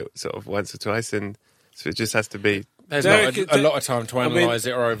only do it sort of once or twice, and so it just has to be. There's not a lot of time to analyse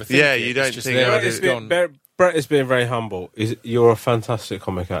it or overthink it. Yeah, you don't think. Brett is being very humble. You're a fantastic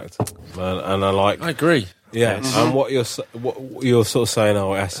comic actor, man, and I agree. Yeah, and what you're sort of saying,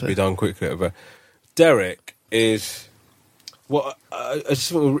 it has to be done quickly. But Derek is what I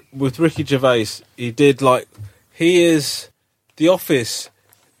just think with Ricky Gervais. He did he is The Office.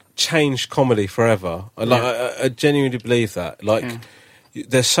 Changed comedy forever. I genuinely believe that.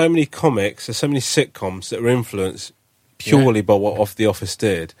 There's so many comics, there's so many sitcoms that were influenced purely by what The Office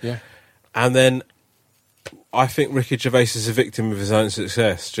did. Yeah. And then I think Ricky Gervais is a victim of his own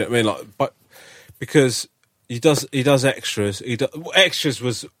success. Do you know what I mean? Because he does extras.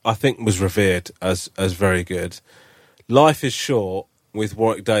 Extras I think was revered as very good. Life is Short with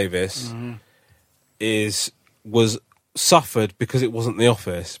Warwick Davis was suffered because it wasn't The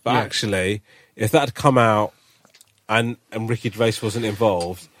Office, but actually, if that had come out and Ricky Gervais wasn't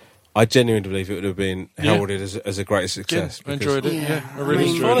involved, I genuinely believe it would have been heralded as a great success. I enjoyed it. Yeah, I really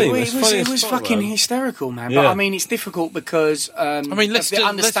enjoyed it. It was fucking hysterical, man. But I mean, it's difficult because let's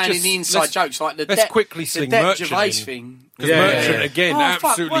understanding the inside jokes, like let's quickly sling Merchant Gervais thing. Because Merchant again,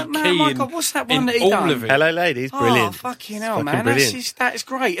 absolutely key. My God, what's that one that he done? Hello, ladies, brilliant. Oh, fucking hell, man, that is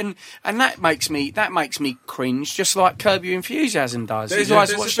great, and that makes me cringe, just like Curb Your Enthusiasm does. There's a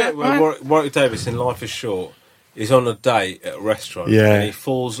bit where Warwick Davis in Life is Short. He's on a date at a restaurant and he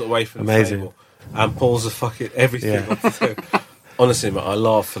falls away from the table and pulls the fucking everything off the table. Honestly, mate, I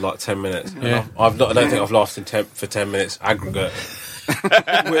laughed for like 10 minutes. Yeah. I don't think I've laughed for 10 minutes aggregate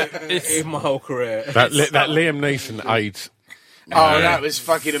in my whole career. That Liam Neeson AIDS. That was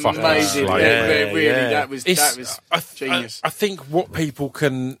fucking amazing. That was genius. I think what people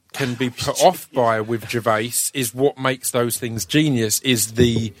can be put off by with Gervais is what makes those things genius is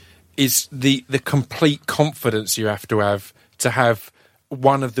the complete confidence you have to have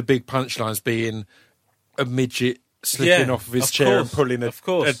one of the big punchlines being a midget slipping off of his chair and pulling a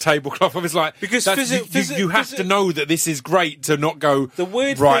tablecloth off his because you have to know that this is great to not go the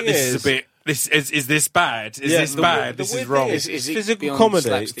weird right thing this is a bit is this bad this bad this is wrong is physical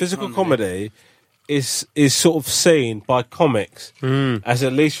comedy is sort of seen by comics as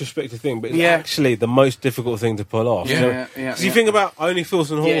a least respected thing, but it's actually the most difficult thing to pull off. Because you think about Only Fools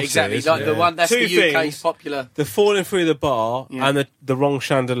and Horses. Yeah, exactly. Like the one that's two the UK's things, popular. The falling through the bar and the wrong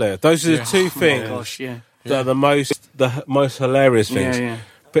chandelier. Those are the two things that are the most hilarious things. Yeah.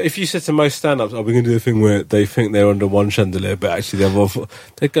 But if you said to most stand-ups, we're going to do a thing where they think they're under one chandelier, but actually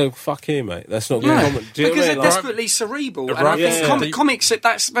they'd go, fuck you, mate. That's not good comment. Because they're desperately cerebral. And I think comics,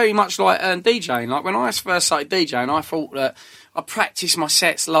 that's very much like DJing. Like when I first started DJing, I thought that I practiced my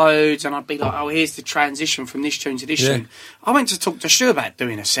sets loads and I'd be like, here's the transition from this tune to this tune. I went to talk to Stu about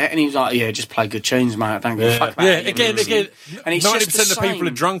doing a set and he was like, just play good tunes, mate. I don't give a fuck about it. Again, and it's 90% of people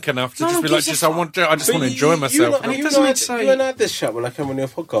are drunk enough to just be like, I just want to enjoy myself. And you had this chat when I came on your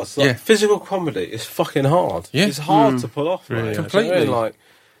podcast. Physical comedy is fucking hard. Yeah. It's hard to pull off, right? Completely.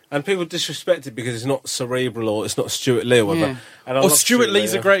 And people disrespect it because it's not cerebral or it's not Stuart Lee or whatever. Or Stuart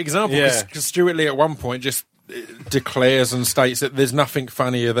Lee's a great example because Stuart Lee at one point just declares and states that there's nothing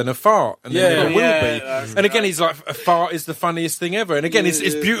funnier than a fart, and there will be. And again, he's like, a fart is the funniest thing ever. And again,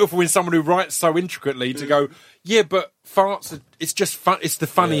 it's beautiful when someone who writes so intricately to go, but farts, it's just fun. It's the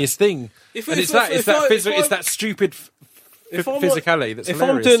funniest thing. It's that stupid physicality that's if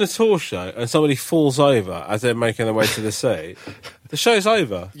hilarious. I'm doing a tour show and somebody falls over as they're making their way to the seat, the show's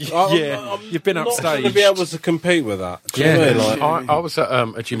over. You've been I'm upstaged. not going to be able to compete with that. Do you know what I mean? Like, I was at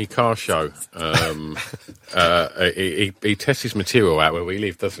a Jimmy Carr show. He tests his material out where we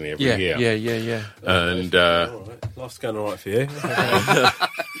live, doesn't he, every year? Yeah. And life's going all right for you.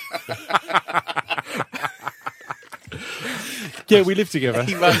 Yeah, we live together.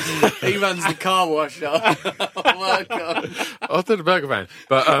 He runs the car wash. Oh my God. I was at the burger van,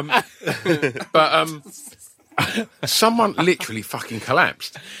 but someone literally fucking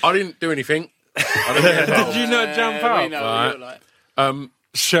collapsed. I didn't do anything. Did you not jump up? We know what you're like.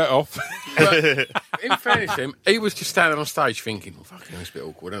 Shirt off. But in fairness to him, he was just standing on stage thinking, well, fucking, it's a bit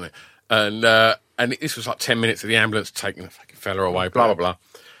awkward, isn't it? And this was like 10 minutes of the ambulance taking the fucking fella away, blah, blah, blah.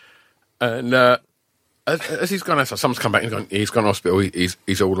 And as he's gone outside, someone's come back and gone, he's gone to hospital,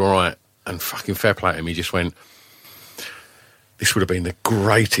 he's all right. And fucking fair play to him, he just went, this would have been the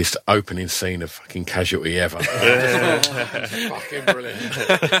greatest opening scene of fucking Casualty ever. Fucking brilliant.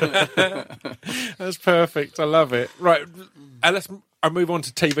 That's perfect. I love it. Right, I'll move on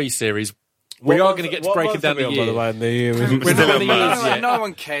to TV series. We are going to get to breaking down the year. By the way, We're not on the years yet. No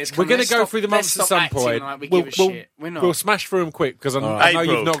one cares. We're going to go through the months at some point. Like we'll smash through them quick because I know April,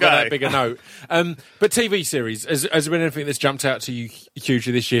 you've not got that big a note. But TV series, has there been anything that's jumped out to you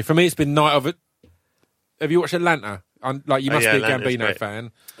hugely this year? For me, it's been Night of It. Have you watched Atlanta? Like, you must be a Gambino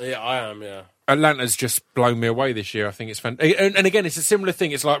fan. Yeah, I am, yeah. Atlanta's just blown me away this year. I think it's fantastic. And again, it's a similar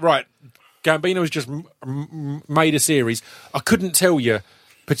thing. It's like, right, Gambino has just made a series. I couldn't tell you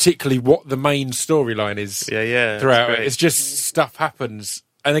particularly what the main storyline is throughout it. It's just stuff happens.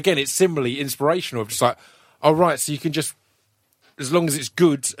 And again, it's similarly inspirational. Just like, oh, right, so you can just, as long as it's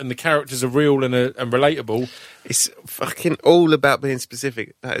good and the characters are real and relatable. It's fucking all about being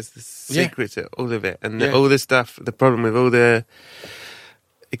specific. That is the secret to all of it. And all the stuff, the problem with all the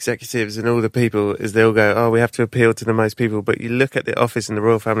executives and all the people is they all go, oh, we have to appeal to the most people. But you look at the Office and the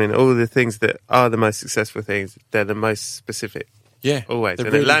Royal Family and all the things that are the most successful things, they're the most specific. Yeah, always. They're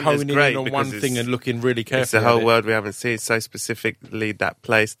and really Atlanta's honing great in on one thing and looking really carefully. It's the whole world we haven't seen. It's so specifically that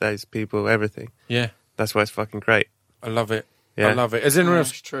place, those people, everything. Yeah. That's why it's fucking great. I love it. Yeah. I love it. Has anyone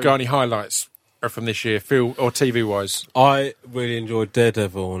else got any highlights from this year, film or TV-wise? I really enjoyed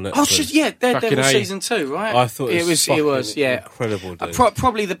Daredevil on Netflix. Oh, shit, yeah, Daredevil season 2, right? I thought it was incredible.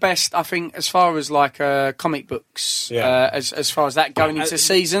 Probably the best, I think, as far as like comic books, as far as that going into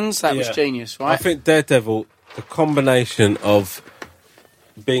seasons, that was genius, right? I think Daredevil, the combination of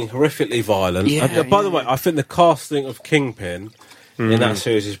being horrifically violent. By the way, I think the casting of Kingpin in that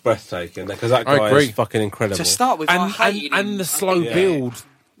series is breathtaking because that guy is fucking incredible. To start with, and the slow build.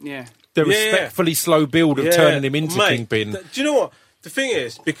 Yeah. The respectfully slow build of turning him into Kingpin. Do you know what? The thing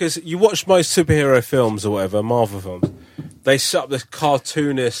is, because you watch most superhero films or whatever, Marvel films, they set up this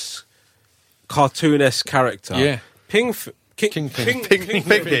cartoonist character. Yeah. Pingfin,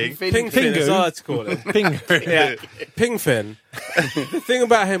 as I like to call it. Pingfin. The thing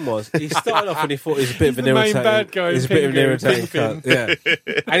about him was, he started off and he thought he was a bit of an irritating... main bad guy. He's a bit of an irritating cunt. Yeah.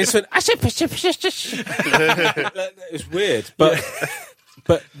 And he just went... It was weird.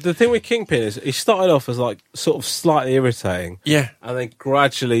 But the thing with Kingpin is, he started off as like sort of slightly irritating. Yeah. And then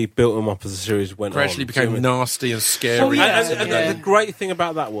gradually built him up as the series went on. Gradually became nasty and scary. And the great thing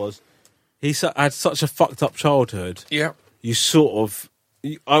about that was, he had such a fucked up childhood. Yeah. You sort of...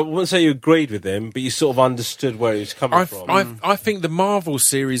 I wouldn't say you agreed with him, but you sort of understood where he was coming from. I think the Marvel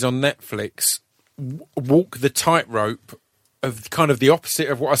series on Netflix walk the tightrope of kind of the opposite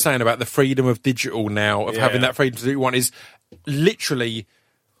of what I was saying about the freedom of digital now, of having that freedom to do what you want, is literally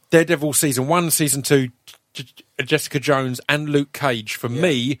Daredevil season 1, season 2, Jessica Jones and Luke Cage, for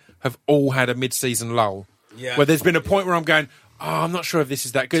me, have all had a mid-season lull. Yeah. Where there's been a point where I'm going... Oh, I'm not sure if this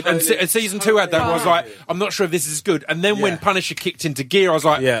is that good. And season 2 had that where I was like, I'm not sure if this is good. And then when Punisher kicked into gear, I was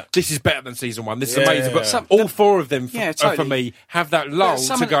like, this is better than season 1. This is amazing. But all four of them, for me, have that lull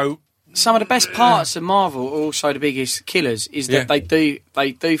to go... Some of the best parts of Marvel, also the biggest killers, is that they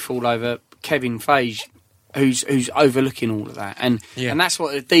do fall over Kevin Feige, who's overlooking all of that, and that's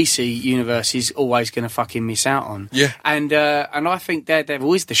what the DC universe is always going to fucking miss out on. Yeah, and I think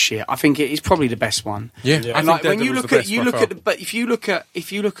Daredevil is the shit. I think it is probably the best one. Yeah, and like when you look at but if you look at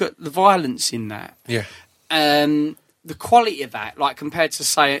the violence in that, the quality of that, like compared to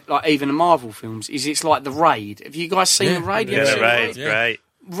say like even the Marvel films, it's like the Raid. Have you guys seen the Raid? Yeah, the Raid's great.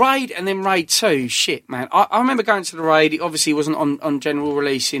 Raid and then Raid 2, shit, man. I remember going to the Raid. It obviously wasn't on general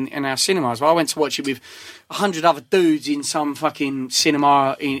release in our cinemas, but I went to watch it with 100 other dudes in some fucking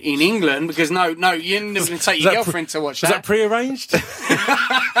cinema in England because no, you're never going to take your girlfriend to watch that. Was that pre-arranged?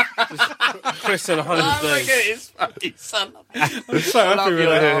 Chris and 100 Look days. at his fucking son. I'm so happy with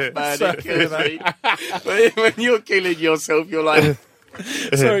that. Man. It kills me. When you're killing yourself, you're like...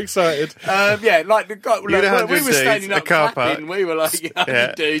 So excited. Like the guy, You know, we were standing up car clapping. We were like,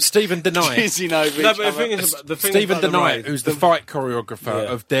 dude, Stephen DeKnight. jizzing over No, each but other. Stephen about the DeKnight, raid, who's the fight choreographer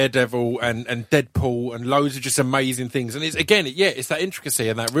Yeah. of Daredevil and Deadpool and loads of just amazing things. And it's again, it's that intricacy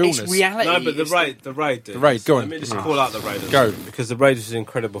and that realness. It's reality. No, but the It's raid, dude. The Raid, go on. Let me just call out the Raid. Go. Because the Raid is an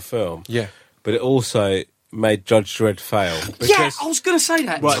incredible film. Yeah. But it also made Judge Dredd fail. Yeah, I was going to say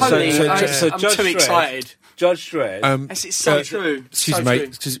that. Right, Totally. so I'm Judge too Dredd- excited. Judge Dredd. It's so true. Excuse so me, mate. true.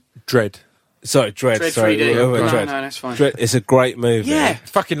 Excuse Dread. Sorry, Dredd. Dredd sorry, 3D. no, No, Dredd. that's fine. Dredd. It's a great movie. Yeah.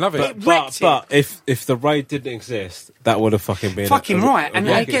 Fucking love it. But if the Raid didn't exist, that would have fucking been Fucking right, and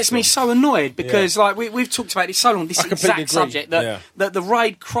it rocket gets me film. so annoyed because like we've talked about this so long. This completely agree. exact subject that the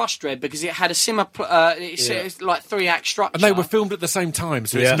Raid crushed Dredd because it had a similar it's like 3-act structure. And they were filmed at the my time,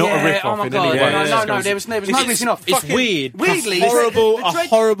 so Yeah. it's not a Yeah, rip-off oh my in God, any no, way. no, there was no ripping off. It's Fucking- weird. Weirdly, Horrible, the a Dredd-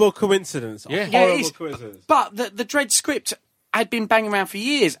 horrible coincidence. Yeah. A Yeah, horrible it is. coincidence. But the Dredd script had been banging around for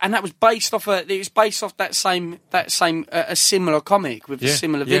years, and that was based off that same a similar comic with a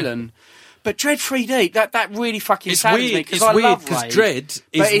similar villain. But Dredd 3D, that really fucking It's saddens me weird. because It's I weird love because Raid, Dredd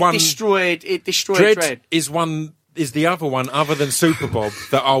but is one. it destroyed Dredd. Is the other one other than Super Bob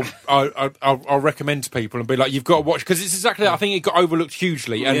that I'll recommend to people and be like, you've got to watch, because it's exactly that. I think it got overlooked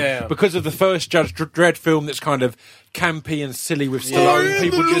hugely, and because of the first Judge Dredd film that's kind of campy and silly with Stallone,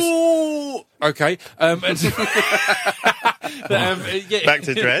 people just okay. Back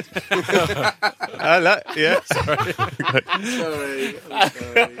to Dredd. Sorry.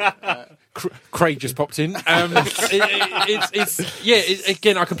 Craig just popped in. Again,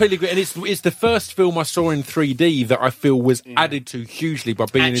 I completely agree, and it's the first film I saw in 3D that I feel was added to hugely by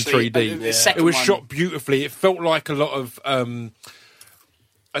being Actually, in 3D. the second It was one- shot beautifully. It felt like a lot of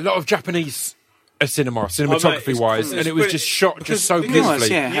Japanese cinematography wise, and it was just shot just so beautifully.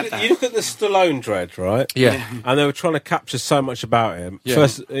 You look at the Stallone Dredd, right? Yeah. And they were trying to capture so much about him. Yeah.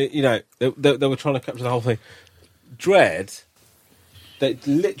 First, they were trying to capture the whole thing. Dredd, they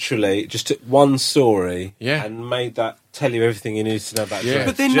literally just took one story and made that tell you everything you need to know about Dredd.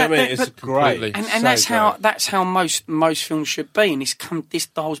 But then Do you know what I mean? It's great. Completely. And So that's how most films should be, and this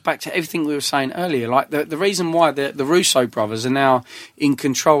dials back to everything we were saying earlier. Like the reason why the Russo brothers are now in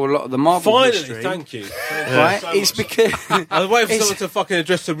control of a lot of the Marvel Finally, history, thank you. right? It's because I was waiting for someone to fucking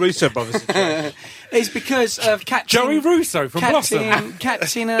address the Russo brothers. it's because of Joey Russo from Blossom.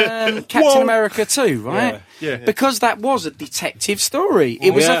 Captain America 2, right? Yeah. Because that was a detective story.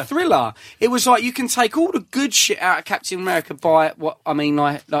 It was Yeah. a thriller. It was like you can take all the good shit out of Captain America by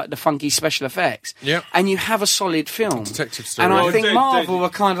like the funky special effects, and you have a solid film. Detective story. And I Well, think dude, Marvel were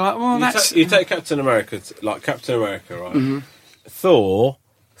kind of like, well, You take Captain America, right? Mm-hmm. Thor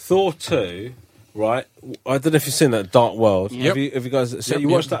 2, right? I don't know if you've seen that Dark World. Yep. Have you guys? So you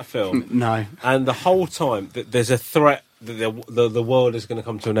watched that film? no. And the whole time there's a threat that the world is going to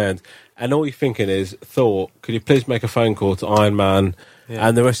come to an end, and all you're thinking is, Thor, could you please make a phone call to Iron Man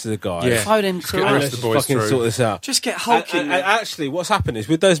and the rest of the guys? Yeah. Throw them Just through. get the And rest let's of the boys fucking through. sort this out. Just get Hulk in And there. actually, what's happened is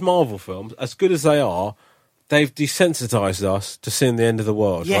with those Marvel films, as good as they are, they've desensitized us to seeing the end of the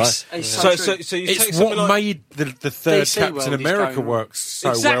world. Yes, right? it's so true. you take It's something what like, made the third DC Captain world is America going work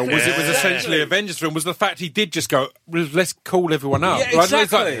so Exactly. well. Was it was essentially Avengers film? Was the fact he did just go, well, let's call everyone up. Yeah, Like, it's like,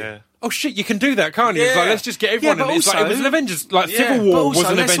 exactly. oh shit, you can do that, can't you? It's like, Yeah. let's just get everyone Yeah, in. but It's like, it was also- an Avengers, like Yeah. Civil But War also, was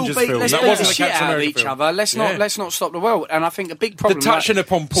an let's Avengers all beat, film. let's That beat wasn't the a shit Captain out of America each film. other. Let's not stop the world. And I think a big problem. The touching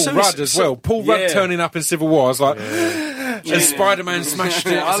upon Paul Rudd as well. Paul Rudd turning up in Civil War. I was like, and Spider-Man smashed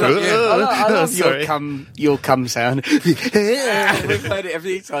it. I It's like, love, I love Sorry. your cum sound. We've heard it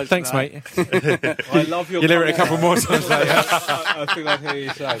every time. Thanks, mate. I love your. You'll hear it a couple more times later. I think I hear you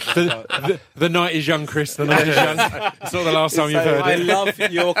say. The night is young, Chris. The night is young. It's not the last time you've heard I it. love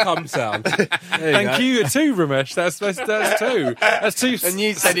your cum sound. Thank you too, Ramesh. That's two. That's two. And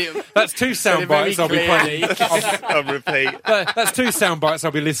you said it. That's two sound it very bites I'll be playing. On repeat. That's two sound bites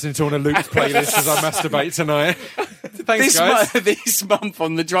I'll be listening to on a looped playlist as I masturbate tonight. Thanks, guys. This month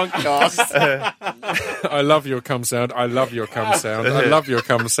on the Drunk Cast. I love your cum sound. I love your cum sound. I love your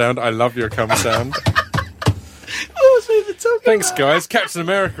cum sound. I love your cum sound. Thanks, guys. Captain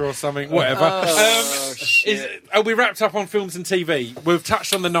America or something, whatever. Are we wrapped up on films and TV? We've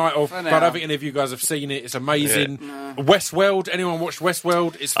touched on The Night Of, but I don't think any of you guys have seen it. It's amazing. Westworld. Anyone watched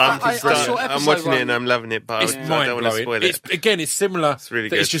Westworld? It's fucking I brilliant. saw I'm episode watching one. it and I'm loving it, but It's I don't mind want to blowing. spoil it. It's similar. It's really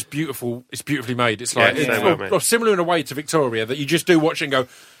that It's good. just beautiful. It's beautifully made. It's Yeah, like so well made. or similar in a way to Victoria, that you just do watch it and go.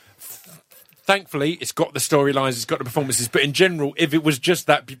 Thankfully, it's got the storylines, it's got the performances, but in general, if it was just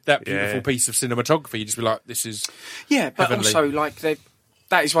that beautiful piece of cinematography, you'd just be like, "This is Yeah, but heavenly. also like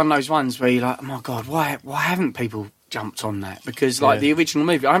that is one of those ones where you're like, oh my God, why haven't people jumped on that? Because the original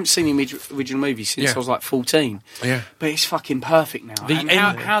movie, I haven't seen the original movie since I was like 14. Yeah, but it's fucking perfect now. And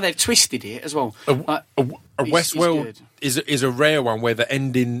how they've twisted it as well. Westworld is a rare one where the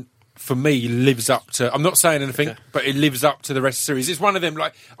ending, for me, lives up to. I'm not saying anything, but it lives up to the rest of the series. It's one of them.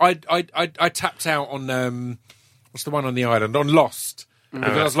 Like I tapped out on what's the one on the island, on Lost.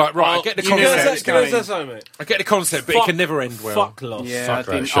 Because I was like, right, I get the concept. I get the concept, but it can never end well. Fuck Lost. Yeah, fuck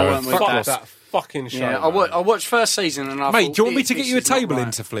I weren't with fuck that fucking show. Yeah, I watched first season and I Mate, thought, do you want me to get you a table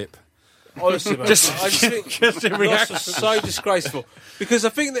in to flip? Honestly, mate, just in reaction. So disgraceful. Because I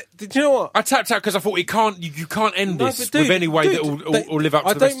think that, did you know what? I tapped out because I thought you can't end this with any way that will live up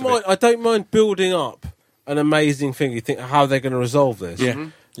to the rest of it. I don't mind building up an amazing thing. You think, how they're going to resolve this. Yeah. Mm-hmm.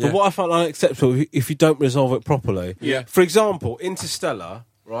 But what I found unacceptable, if you don't resolve it properly. Yeah. For example, Interstellar,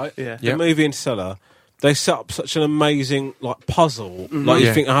 right? Yeah. The movie Interstellar, they set up such an amazing puzzle. Like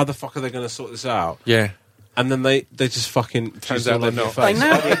you think, how the fuck are they going to sort this out? Yeah. And then they just fucking turns out they're not. They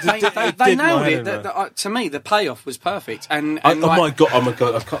nailed it. They nailed it. To me, the payoff was perfect. And oh my god!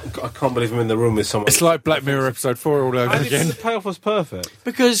 I can't believe I'm in the room with someone. It's like Black Mirror episode 4 all over again. The payoff was perfect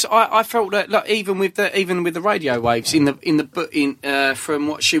because I felt that even with the radio waves from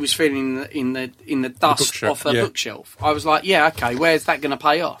what she was feeling in the dust off her bookshelf, I was like, yeah, okay, where's that going to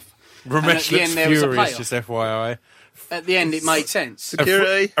pay off? Ramesh looks furious, just FYI. At the end, it made sense.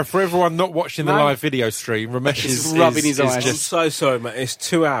 Security. For everyone not watching the live video stream, Ramesh is rubbing his eyes. I'm so sorry, mate. It's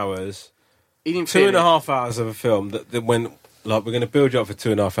 2 hours. He didn't 2.5 hours of a film that when we're going to build you up for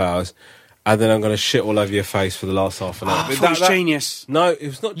 2.5 hours, and then I'm going to shit all over your face for the last half an hour. It was genius. No, it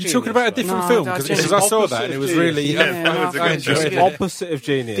was not genius. You're talking about a different film because I saw that and it was really opposite of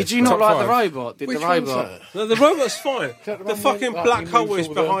genius. Did you not like the robot? The robot? No, the robot's fine. The fucking black hole is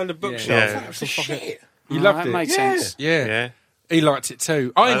behind the bookshelf. Yeah. That was shit. You loved it. That made sense. Yeah. He liked it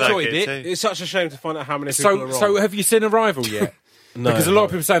too. I enjoyed it. It's such a shame to find out how many people are wrong. So have you seen Arrival yet? No. Because a lot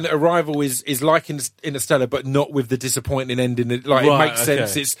of people are saying that Arrival is like Interstellar, but not with the disappointing ending. It makes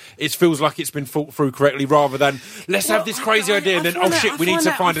sense. It feels like it's been thought through correctly, rather than let's have this crazy idea and then we need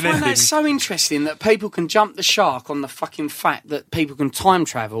to find an ending. It's so interesting that people can jump the shark on the fucking fact that people can time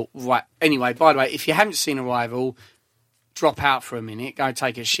travel. Right. Anyway, by the way, if you haven't seen Arrival, drop out for a minute, go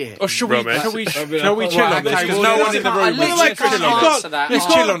take a shit. Or shall we chill on this? Because no one in the room will let's chill on it. Let's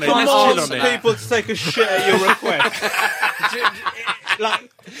chill on it. People to take a shit at your request.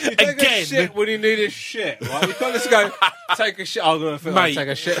 You take a shit when you need a shit, right? You can't just go, take a shit. I'm going to take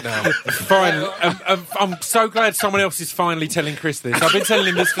a shit now. Fine. I'm so glad someone else is finally telling Chris this. I've been telling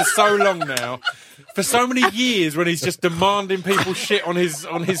him this for so long now. For so many years when he's just demanding people shit on his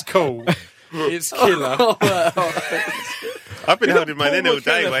call. It's killer. I've been holding mine in all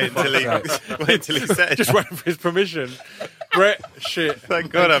day, wait until he said. Just waiting for his permission. Brett, shit.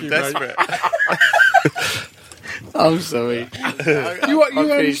 Thank God I'm desperate. I'm sorry.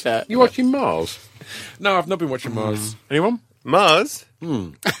 You watching Mars? No, I've not been watching Mars. Anyone? Mars?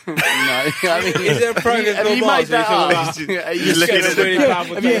 No, I mean, is there a program called Mars? You're looking at really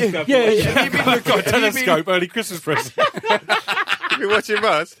powerful telescope. I've got a telescope, early Christmas present. Have you watching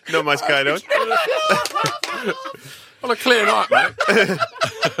Mars? Not much going on. On a clear night, mate.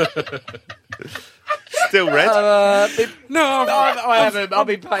 Still red? I haven't. I've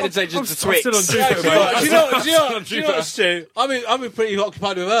been paying attention to Twix. I'm still on Jupiter, mate. Do you know what, Stu? I've been pretty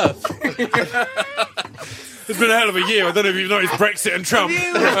occupied with Earth. It's been a hell of a year. I don't know if you've noticed Brexit and Trump.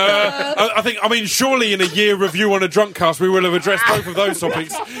 I mean, surely in a year review on a drunk cast, we will have addressed both of those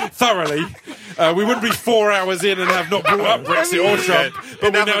topics thoroughly. We wouldn't be 4 hours in and have not brought up Brexit or Trump,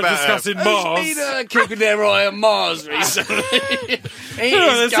 but we're now discussing Mars. Who's been keeping their eye on Mars recently?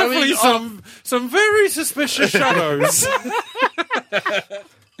 There's definitely some very suspicious shadows.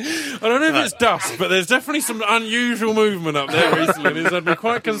 I don't know if it's dust, but there's definitely some unusual movement up there recently. I'd be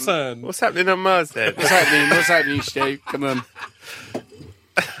quite concerned. What's happening on Mars then? What's happening, Stu? Come on.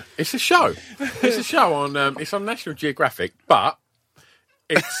 It's a show. It's on National Geographic, but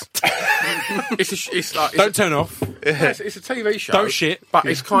it's like don't turn off. It's a TV show. Don't shit. But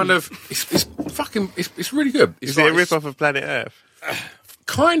it's kind of it's really good. Is it a rip off of Planet Earth?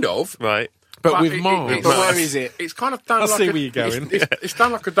 Kind of, right. But with Mars. But where is it? It's kind of done I like see where you're going. It's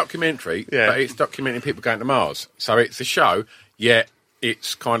done like a documentary, but it's documenting people going to Mars. So it's a show, yet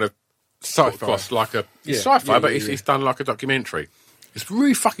it's kind of sci-fi. It's sci-fi, but it's done like a documentary. It's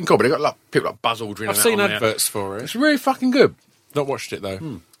really fucking cool. But they've got people like Buzz Aldrin. I've seen adverts for it. It's really fucking good. Not watched it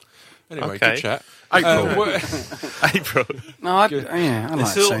though. Anyway, okay. Good chat. April. No, I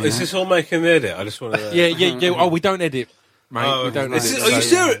like Is this all making the edit? I just want to. Yeah. Oh, we don't edit. mate. We don't. Are you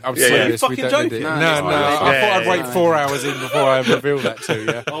serious? I'm serious. Fucking joking? No. I thought I'd wait 4 hours in before I reveal that to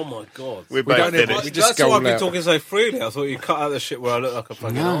you. Oh my god. We don't need it. We just That's why I've been out. talking so freely. I thought you cut out the shit where I look like a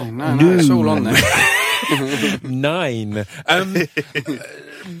fucking. No, it's all on there. 9.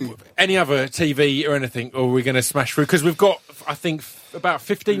 Any other TV or anything, or are we going to smash through? Because we've got, I think, about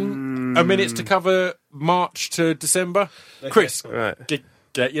 15 minutes to cover March to December. Okay. Chris,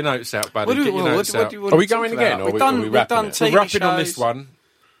 get your notes out, buddy. Get your notes out. Are we going again, or are we wrapping it? We're wrapping on this one.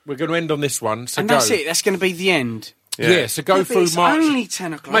 We're going to end on this one. So and that's it. That's going to be the end. Yeah, so go through it's March. Only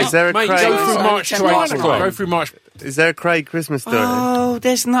 10 o'clock. Mate, is there a Craig? Go through March to 8 o'clock. Go through March. Is there a Craig Christmas story? Oh,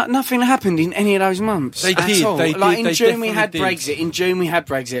 there's nothing happened in any of those months. They did. In June we had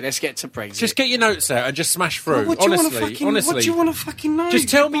Brexit. Let's get to Brexit. Just get your notes out and just smash through. What do you want to fucking know? Just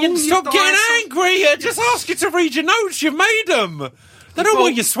tell me and stop getting angry. Just ask you to read your notes. You've made them. I don't know why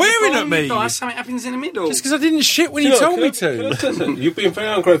you're swearing at me. Something happens in the middle. Just because I didn't shit when you told me to. You've been very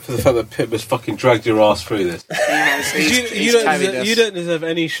ungrateful for the fact that Pip has fucking dragged your ass through this. You don't deserve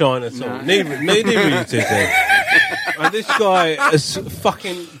any shine at all. Neither you two do. And this guy has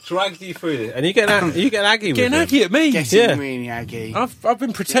fucking dragged you through this. And you get aggy with him. Getting aggy at me? Getting really aggy. I've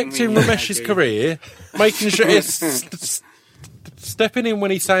been protecting Ramesh's career, making sure he's stepping in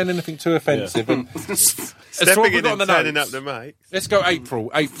when he's saying anything too offensive. Yeah. Stepping in and turning up the mic. Let's go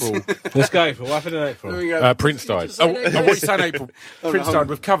April. Let's go April. What happened in April? Prince died. What are you saying April? Prince died.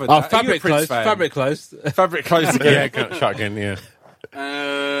 We've covered that. Fabric closed. Fabric closed. Fabric closed again. Yeah, shut again, yeah.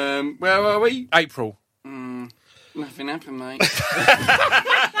 Where are we? April. Nothing happened, mate.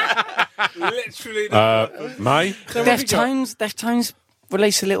 Literally May. Deftones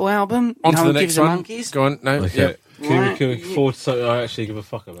release a little album. On to the next one. Monkeys. Go on. No. Okay. Can we forward to something I actually give a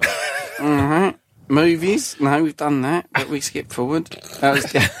fuck about? Alright. Movies. No, we've done that, but we skip forward. That was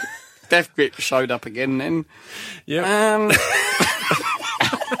Death Grip showed up again then. Yep.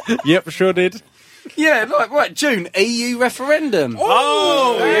 Yep, sure did. Yeah, right, June, EU referendum.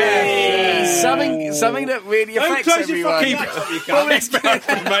 Oh, yeah. Something that really affects everyone. Keep it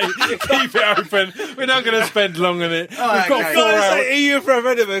open, mate. Keep it open. We're not going to spend long on it. We've got 4 hours. EU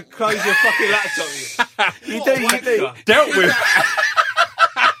referendum and close your fucking laptop. You do. Dealt with.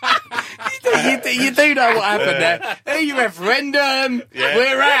 You do know what happened there. EU referendum. Yeah.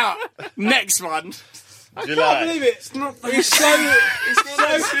 We're out. Next one. I can't believe it. He's so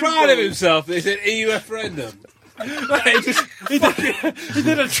proud of himself that he said EU referendum. he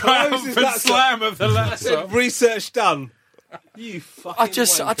did a triumphant slam of the laptop. Research done. You fucking I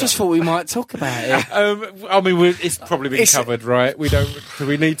just thought we might talk about it. I mean, it's probably been covered, right? We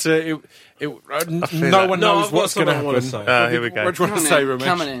need to. No one knows what's going to happen. Here we go. What do you want to say, Ramesh?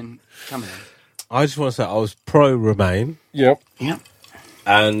 Coming in. I just want to say I was pro-Remain. Yep.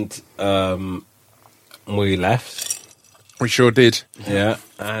 And we left. We sure did. Yeah.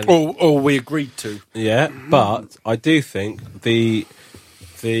 And or we agreed to. Yeah, but I do think the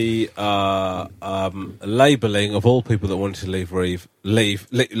labelling of all people that wanted to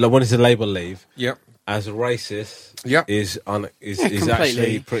wanted to label leave. Yep. As a racist. Yep. Is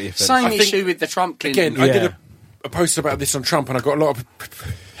actually pretty offensive. Same issue with the Trump Clinton. Again, I did a post about this on Trump, and I got a lot of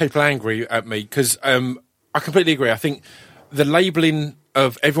people angry at me because I completely agree. I think the labelling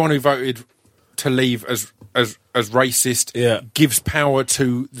of everyone who voted to leave as racist gives power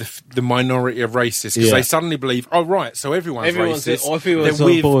to the minority of racists because they suddenly believe, oh right, so everyone's racist.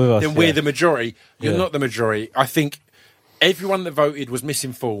 Then we're the majority. You're not the majority. I think everyone that voted was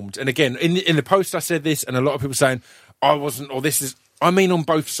misinformed. And again, in the post I said this, and a lot of people saying I wasn't, or this is. I mean on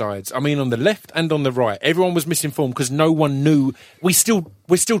both sides. I mean on the left and on the right. Everyone was misinformed because no one knew. We're still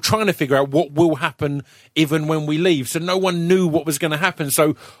trying to figure out what will happen even when we leave. So no one knew what was going to happen.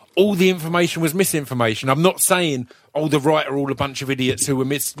 So all the information was misinformation. I'm not saying, the right are all a bunch of idiots who were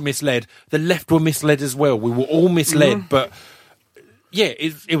misled. The left were misled as well. We were all misled, but yeah,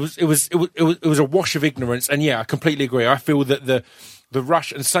 it was a wash of ignorance. And yeah, I completely agree. I feel that the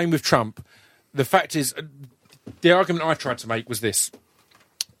rush, and same with Trump. The fact is, the argument I tried to make was this.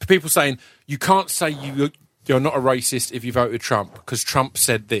 People saying, you can't say you're not a racist if you voted Trump because Trump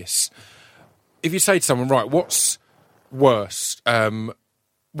said this. If you say to someone, right, what's worse? Brett,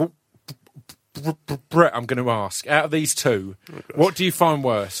 I'm going to ask, out of these two, what do you find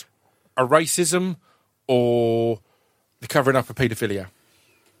worse? A racism or the covering up of paedophilia?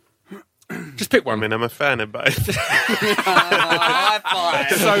 Just pick one. I mean, I'm a fan of both. High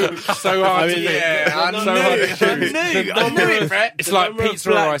five. So hard to pick. I knew it, Brett. It's like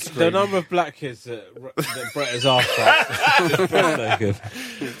pizza or ice cream. The number of black kids that Brett has asked for is breathtaking.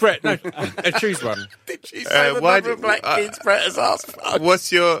 Brett, no, choose one. Did she say the number of black kids Brett has asked for?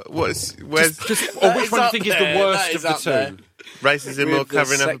 Which one do you think is the worst of the two? Racism or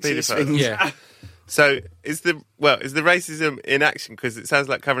covering up a paedophile? Yeah. So is the racism in action? Because it sounds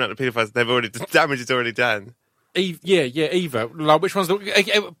like covering up the paedophiles. The damage is already done. Either. Like, which one's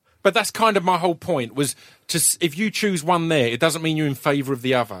the? But that's kind of my whole point. Was if you choose one there, it doesn't mean you're in favour of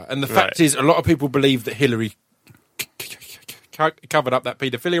the other. And the fact is, a lot of people believe that Hillary covered up that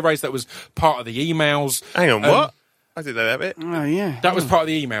paedophilia race. That was part of the emails. Hang on, what? I didn't know that bit. Oh yeah, that was part of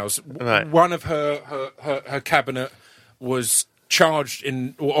the emails. Right. One of her cabinet was charged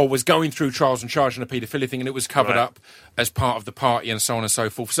in, or was going through trials and charged in a paedophilia thing, and it was covered up as part of the party and so on and so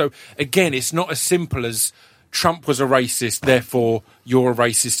forth. So again, it's not as simple as Trump was a racist, therefore you're a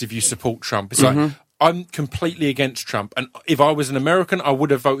racist if you support Trump. It's like, I'm completely against Trump, and if I was an American, I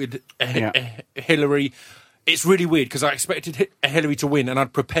would have voted Hillary. It's really weird because I expected Hillary to win, and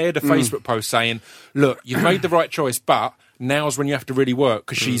I'd prepared a Facebook post saying, look, you've made the right choice, but now's when you have to really work,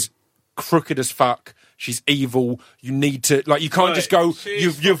 because she's crooked as fuck. She's evil. You need to, like, you can't just go,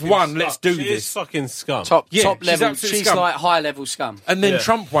 you've won, let's do this. She's fucking scum. Top level. She's scum. like high level scum. And then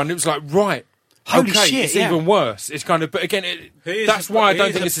Trump won. It was like, right. Holy okay, shit, it's even worse. It's kind of, but again, that's why I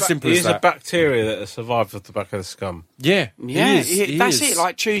don't think it's as simple as that. He's a bacteria that has survived off the back of the scum. Yeah. That's it.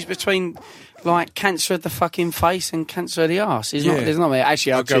 Like, choose between, like, cancer of the fucking face and cancer of the arse. There's not me.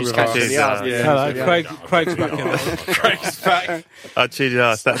 Actually, I'll choose cancer of the arse. Hello, Craig's back in. Craig's back. I'll choose the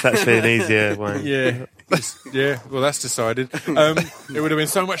arse. That's actually an easier one. Yeah. Well, that's decided. It would have been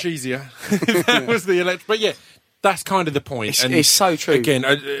so much easier if that was the election. But yeah, that's kind of the point. It's so true. Again,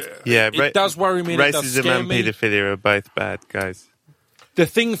 it does worry me. Racism and paedophilia are both bad, guys. The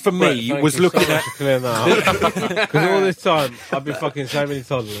thing for me was looking at because all this time I've been fucking so many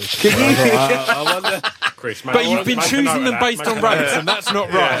toddlers. I wonder. Chris, but you've been choosing them based on race, and that's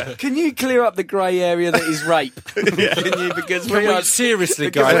not right. Can you clear up the grey area that is rape? Can you? Because seriously,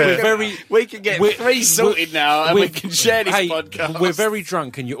 guys, we can get three sorted now, and we can share this podcast. We're very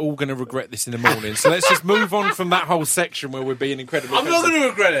drunk, and you're all going to regret this in the morning. So let's just move on from that whole section where we're being incredibly. I'm not going to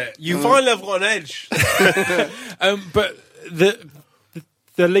regret it. You finally have got an edge. But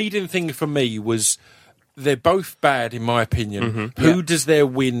the leading thing for me was they're both bad, in my opinion. Who does their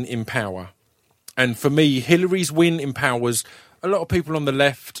win empower? And for me, Hillary's win empowers a lot of people on the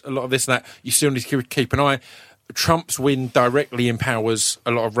left, a lot of this and that. You still need to keep an eye. Trump's win directly empowers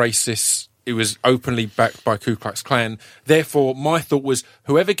a lot of racists. It was openly backed by Ku Klux Klan. Therefore, my thought was,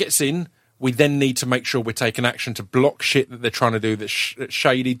 whoever gets in, we then need to make sure we're taking action to block shit that they're trying to do, that's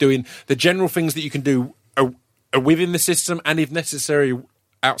shady, doing the general things that you can do within the system and, if necessary,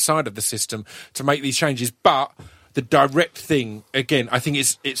 outside of the system to make these changes. But the direct thing, again, I think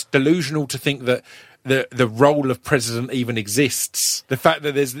it's delusional to think that the role of president even exists. The fact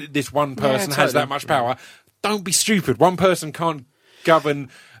that there's this one person has that much power. Don't be stupid. One person can't govern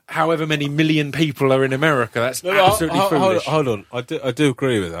however many million people are in America. That's absolutely foolish. Hold on. I do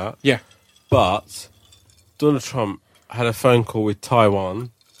agree with that. Yeah. But Donald Trump had a phone call with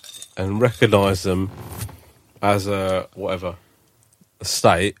Taiwan and recognised them as a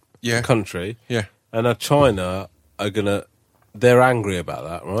state, a country. Yeah. And now China they're angry about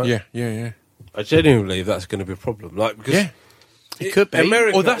that, right? Yeah. I genuinely believe that's going to be a problem. Like, because it could be.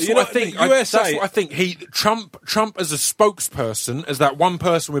 America, or that's what I think. USA, that's what I think. Trump as a spokesperson, as that one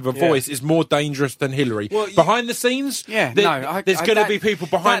person with a voice, is more dangerous than Hillary. Well, behind the scenes, there's going to be people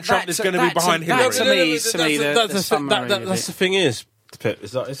behind Trump. There's going to be behind Hillary. That's the thing is,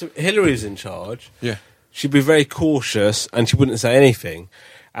 Hillary's in charge. Yeah, she'd be very cautious and she wouldn't say anything.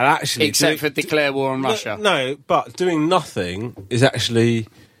 And actually, except for declare war on Russia. No, but doing nothing is actually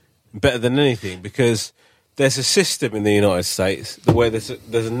better than anything, because there's a system in the United States where there's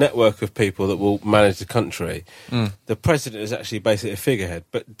a network of people that will manage the country. The president is actually basically a figurehead,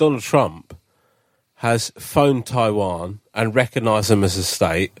 but Donald Trump has phoned Taiwan and recognised them as a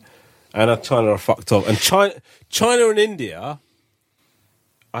state, and China are fucked off. And China and India,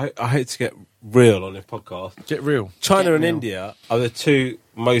 I hate to get real on this podcast. Get real. China and India are the two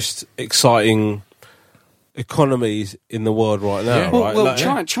most exciting economies in the world right now. Right?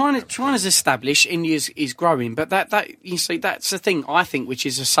 Well, China's established. India's is growing, but that you see, that's the thing I think, which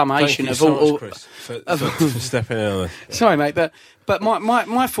is a summation of all. Chris, for stepping in on this. Sorry, mate, but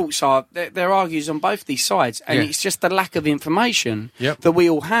my thoughts are there are argues on both these sides, and it's just the lack of information that we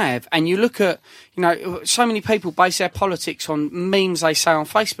all have. And you look at, so many people base their politics on memes they say on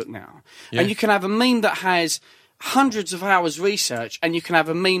Facebook now, and you can have a meme that has hundreds of hours research, and you can have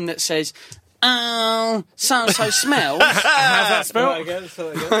a meme that says, "Oh, so-and-so smells." How's that spelled?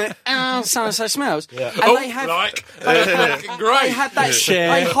 Oh, so-and-so smells. Yeah. And they have that share.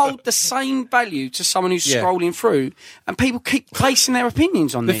 They hold the same value to someone who's scrolling through, and people keep basing their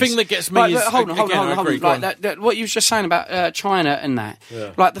opinions on this. The thing that gets me is... Hold on. Like what you were just saying about China and that.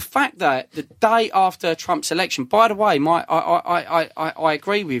 Yeah. Like the fact that the day after Trump's election, by the way, I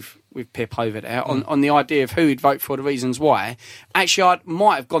agree with Pip over there on the idea of who he'd vote for, the reasons why. Actually, I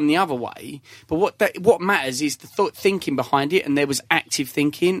might have gone the other way, but what matters is the thinking behind it, and there was active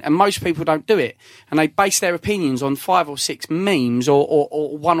thinking, and most people don't do it, and they base their opinions on 5 or 6 memes or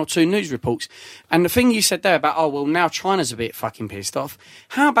 1 or 2 news reports. And the thing you said there about, now China's a bit fucking pissed off.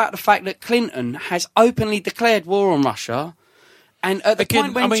 How about the fact that Clinton has openly declared war on Russia? And at the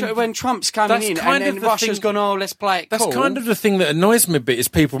point when Trump's coming in and Russia's gone, let's play it cool. That's kind of the thing that annoys me a bit, is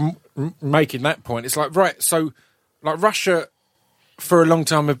people making that point. It's like, right, so like Russia for a long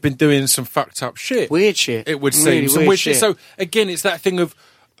time have been doing some fucked up shit. Weird shit. It would seem. Some weird shit. So again, it's that thing of,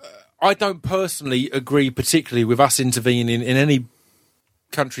 I don't personally agree particularly with us intervening in any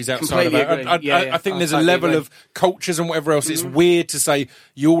countries outside of that. I think there's a level of cultures and whatever else. It's weird to say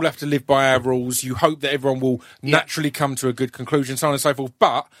you all have to live by our rules. You hope that everyone will naturally come to a good conclusion, so on and so forth.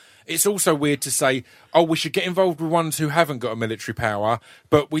 But it's also weird to say, we should get involved with ones who haven't got a military power,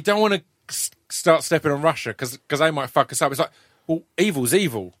 but we don't want to start stepping on Russia because they might fuck us up. It's like, well, evil's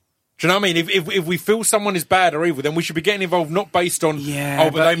evil. Do you know what I mean? If we feel someone is bad or evil, then we should be getting involved not based on,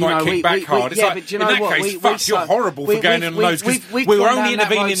 but they might kick back hard. It's like, but in that case, you're horrible for going on those, because we were only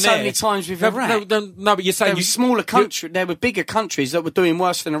intervening there. So many times with Iraq. No, but you're saying... There were smaller countries, there were bigger countries that were doing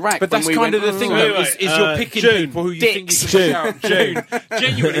worse than Iraq. But that's kind of the thing, is you're picking people who you think you can out. June.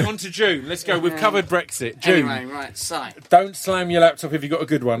 Genuinely, on to June. Let's go. We've covered Brexit. June. Anyway, right, so... Don't slam your laptop if you've got a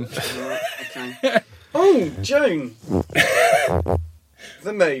good one. Okay. Oh, June.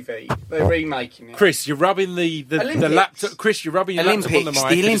 The movie, they're remaking it. Chris, you're rubbing the laptop. Chris, you're rubbing your laptop on the mic.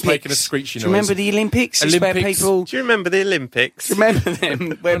 The Olympics. Making a screechy noise. Do you remember the Olympics? Where people... Do you remember the Olympics? Do you remember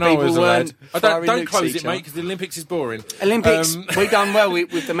them? Where people weren't. Don't close it, mate, because the Olympics is boring. Olympics, we done well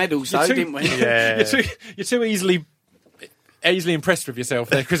with the medals, though, didn't we? Yeah. You're too easily impressed with yourself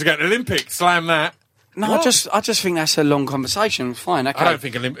there, Chris. You're going Olympics, slam that. No, I just think that's a long conversation. Fine, okay. I don't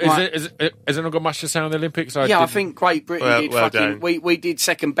think Olympics... Has it not got much to say on the Olympics? I think Great Britain did fucking... We did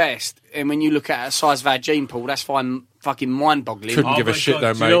second best, and when you look at the size of our gene pool, that's fucking mind-boggling. Couldn't give a shit,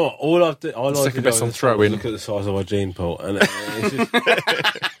 though, mate. You know what? All second best on throw-in. Look at the size of our gene pool. And it's just...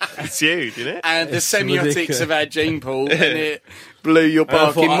 It's huge, isn't it? And the semiotics of our gene pool, and it blew your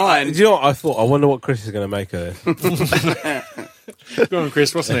fucking mind. Do you know what I thought? I wonder what Chris is going to make of this. Go on,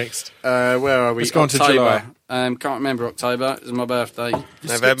 Chris. What's next? Where are we? Let's go on to July. Can't remember October. It was my birthday.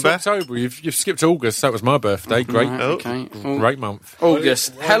 November. October. You've skipped August. That was my birthday. Great. Right, okay. Great month.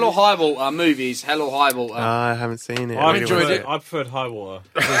 August. Hell or High Water movies. Hell or High Water. I haven't seen it. I enjoyed it. I preferred High Water.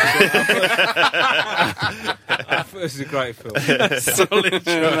 This is a great film. Solid choice.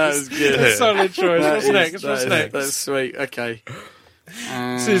 That was good. Solid choice. What's next? That's sweet. Okay.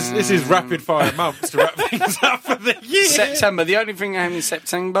 This is rapid fire months to wrap things up for the year. September. The only thing I have in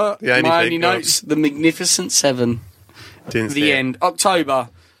September, my only notes, The Magnificent Seven. Didn't see the it. end. October,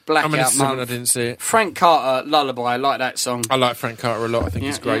 Blackout Month. I didn't see it. Frank Carter, Lullaby. I like that song. I like Frank Carter a lot. I think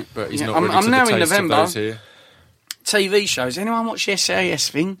he's great, but he's not really I'm to now the in taste November. of those here. TV shows. Anyone watch the SAS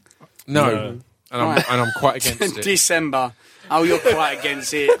thing? No. And I'm quite against it. December. Oh, you're quite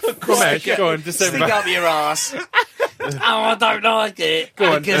against it. Go on, December. Stick up your ass. I don't like it.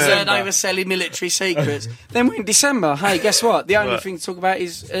 Go on, because they were selling military secrets. Then we're in December. Hey, guess what? The only thing to talk about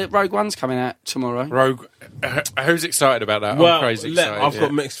is Rogue One's coming out tomorrow. Rogue. Who's excited about that? I'm crazy excited. I've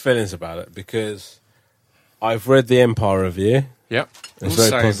got mixed feelings about it because I've read the Empire review. Yep. It's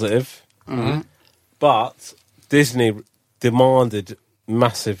very positive. Mm-hmm. But Disney demanded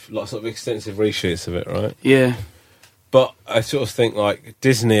massive, lots of extensive reshoots of it, right? Yeah. But I sort of think like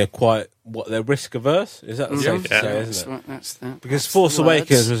Disney are quite they're risk averse. Is that safe to say, isn't it? That's that. Because Force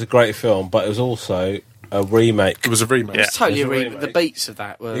Awakens was a great film, but it was also a remake. It was a remake. It's totally a remake. The beats of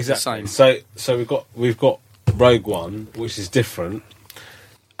that were the same. So we've got Rogue One, which is different,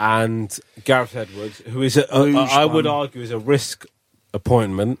 and Gareth Edwards, who is I would argue is a risk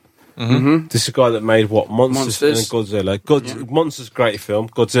appointment. Mm-hmm. This is a guy that made Monsters and Godzilla. Monsters, great film.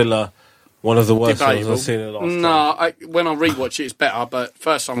 Godzilla, one of the worst films I've seen in a long time. When I rewatch it, it's better. But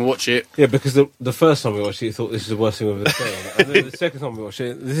first time I watch it, because the first time we watched it, you thought this is the worst thing we've ever seen, and then the second time we watched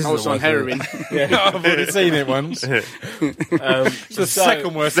it, this is I was on heroin. I've already seen it once. It's the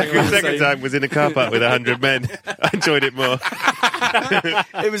second worst thing I've second seen. time was in a car park with 100 men. I enjoyed it more.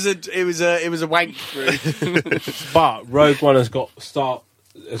 It was a wank through. But Rogue One has got a start.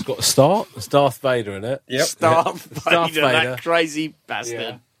 It's Darth Vader in it. Yep. Darth Vader, that crazy bastard.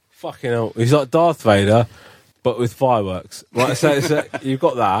 Yeah. Fucking hell. He's like Darth Vader, but with fireworks. Right, so you've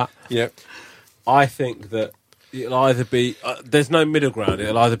got that. Yep. I think that it'll either be... there's no middle ground.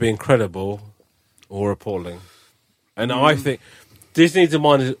 It'll either be incredible or appalling. And I think Disney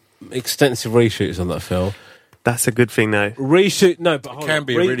demanded extensive reshoots on that film. That's a good thing, though. Can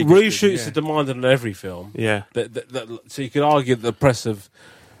be a really good reshoots thing, are demanded on every film. Yeah. So you could argue that the press have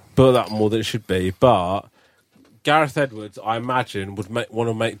built that more than it should be, but Gareth Edwards, I imagine, would want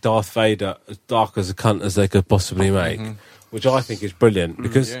to make Darth Vader as dark as a cunt as they could possibly make, which I think is brilliant,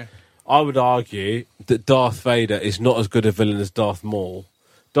 because I would argue that Darth Vader is not as good a villain as Darth Maul.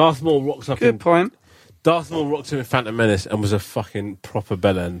 Darth Maul rocks up Good point. Darth Maul rocked him in Phantom Menace and was a fucking proper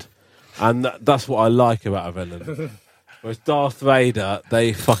bellend. And that's what I like about a villain. Whereas Darth Vader,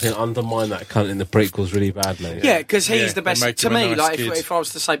 they fucking undermine that cunt in the prequels really badly. Yeah, because he's the best. To me, if I was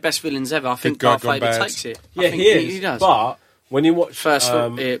to say best villains ever, I think Darth Vader takes it. Yeah, he is. He does. But when you watch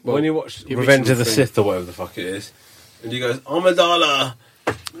when you watch Revenge of the Sith or whatever the fuck it is, and he goes, Amidala.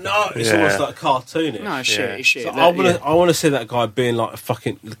 No, it's almost like cartoonish. No, shit. So I want to see that guy being like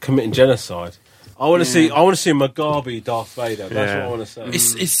fucking committing genocide. I want to see Mugabe Darth Vader. That's what I want to say.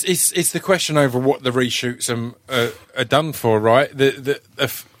 It's the question over what the reshoots are done for, right? A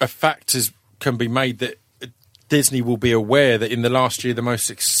fact can be made that Disney will be aware that in the last year the most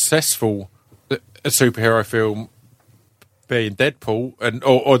successful superhero film being Deadpool,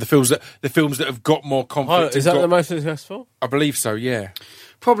 or the films that have got more conflict. Is that the most successful? I believe so. Yeah.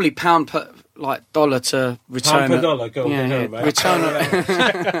 Probably pound per dollar to return. Pound per dollar, go on, mate. Return on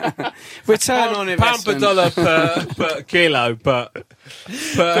investment. Pound per dollar per kilo, but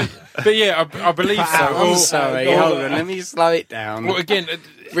yeah, I believe so. I'm sorry, hold on, let me slow it down. Well, again,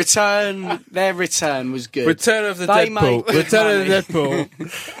 their return was good. Return of the Deadpool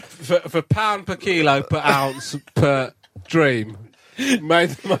for pound per kilo per ounce per dream. Made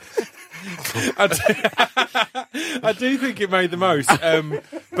the most. I do think it made the most,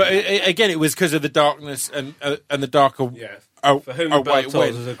 but again, it was because of the darkness and the darker. Yeah. For whom the bell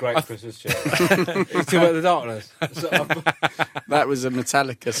tolls was a great Christmas tune. You talking about the darkness? That was a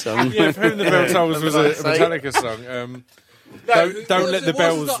Metallica song. Yeah, for whom the bell tolls was a Metallica song. Don't let the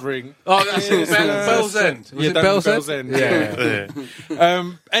bells ring. Oh, that's it. Bell's End. Was it Bell's End? Yeah.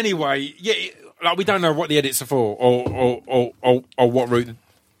 Anyway, like we don't know what the edits are for, or what route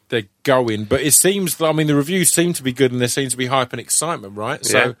they're going, but it seems. I mean, the reviews seem to be good, and there seems to be hype and excitement, right?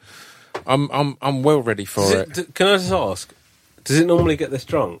 So, I'm well ready for it. Can I just ask? Does it normally get this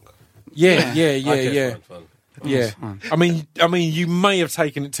drunk? Yeah. Fun. Yeah, I mean, you may have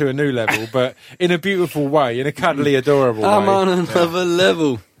taken it to a new level, but in a beautiful way, in a cuddly, adorable way. I'm on another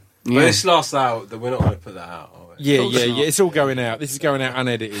level. But this last hour, we're not going to put that out, are we? Yeah. It's all going out. This is going out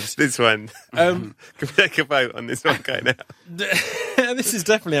unedited. This one. Can we take a vote on this one going out? This is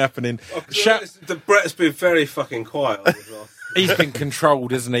definitely happening. Brett's been very fucking quiet on this last. He's been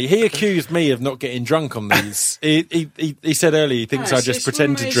controlled, hasn't he? He accused me of not getting drunk on these. He said earlier he thinks I just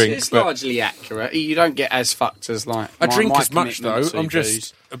pretend to drink. It's largely accurate. You don't get as fucked as like. I drink as much though. I'm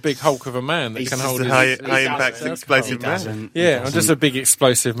just a big hulk of a man that can hold his high impact explosive man. Yeah, I'm just a big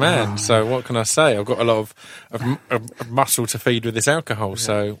explosive man. So what can I say? I've got a lot of muscle to feed with this alcohol.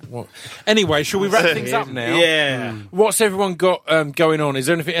 So what? Anyway, shall we wrap things up now? Yeah. What's everyone got going on? Is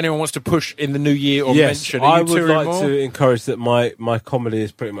there anything anyone wants to push in the new year or mention? I would like to encourage that my comedy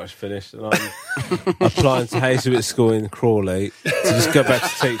is pretty much finished, and I'm applying to Hazelwood School in Crawley to just go back to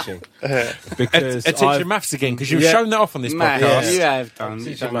teaching. Because teaching maths again, because you've shown that off on this podcast. You have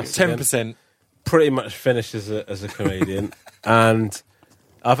done. 10%. Pretty much finished as a comedian, and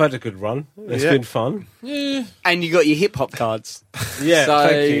I've had a good run. It's been fun. Yeah. And you got your hip hop cards. Yeah, so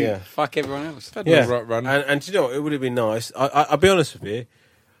thank you. Yeah. Fuck everyone else. Yeah. Right run. And do you know what? It would have been nice. I'll be honest with you.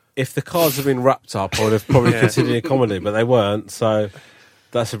 If the cards had been wrapped up, I would have probably considered a comedy, but they weren't, so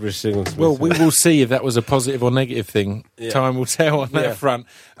that's a British signal to me. Well, we will see if that was a positive or negative thing. Yeah. Time will tell on that front.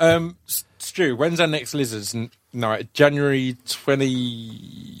 Stu, when's our next Lizards night? January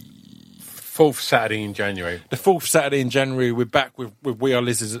 4th Saturday in January. The 4th Saturday in January, we're back with We Are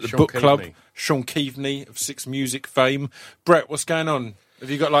Lizards at the Book Club. Sean Keaveney of Six Music fame. Brett, what's going on? Have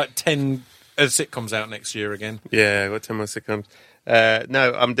you got like 10 sitcoms out next year again? Yeah, I've got 10 more sitcoms.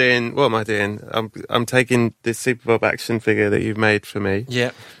 No, I'm doing... What am I doing? I'm taking this Super Bob action figure that you've made for me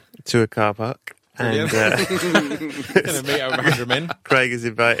to a car park. And going to meet over 100 men. Craig is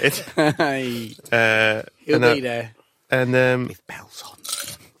invited. He'll be there. And with bells on.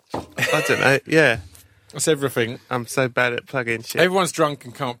 I don't know. Yeah, that's everything. I'm so bad at plugging shit. Everyone's drunk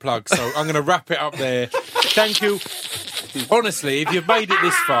and can't plug, so I'm going to wrap it up there. Thank you. Honestly, if you've made it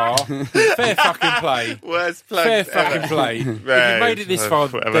this far, fair fucking play. Worst plug. Fair fucking play. If you've made it this far,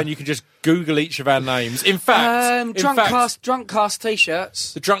 then you can just Google each of our names. In fact, Drunkcast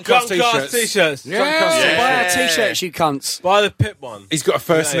t-shirts. The Drunkcast t-shirts. Yeah. Buy our t-shirts, you cunts. Buy the Pip one. He's got a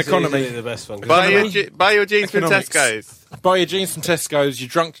first in economy. The best one. Buy your jeans from Tesco's. Buy your jeans from Tesco's. Your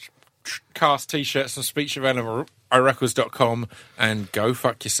Drunkcast t-shirts from speechofanimalrecords.com, and go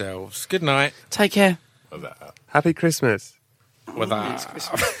fuck yourselves. Good night. Take care. Happy Christmas. With that.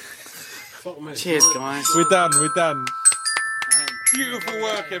 Cheers, guys. We're done. Beautiful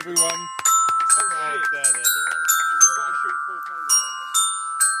work, everyone.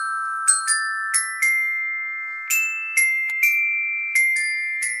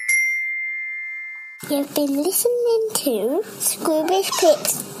 You've been listening to Scroobius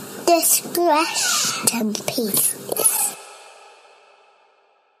Pip's Discretion Pieces.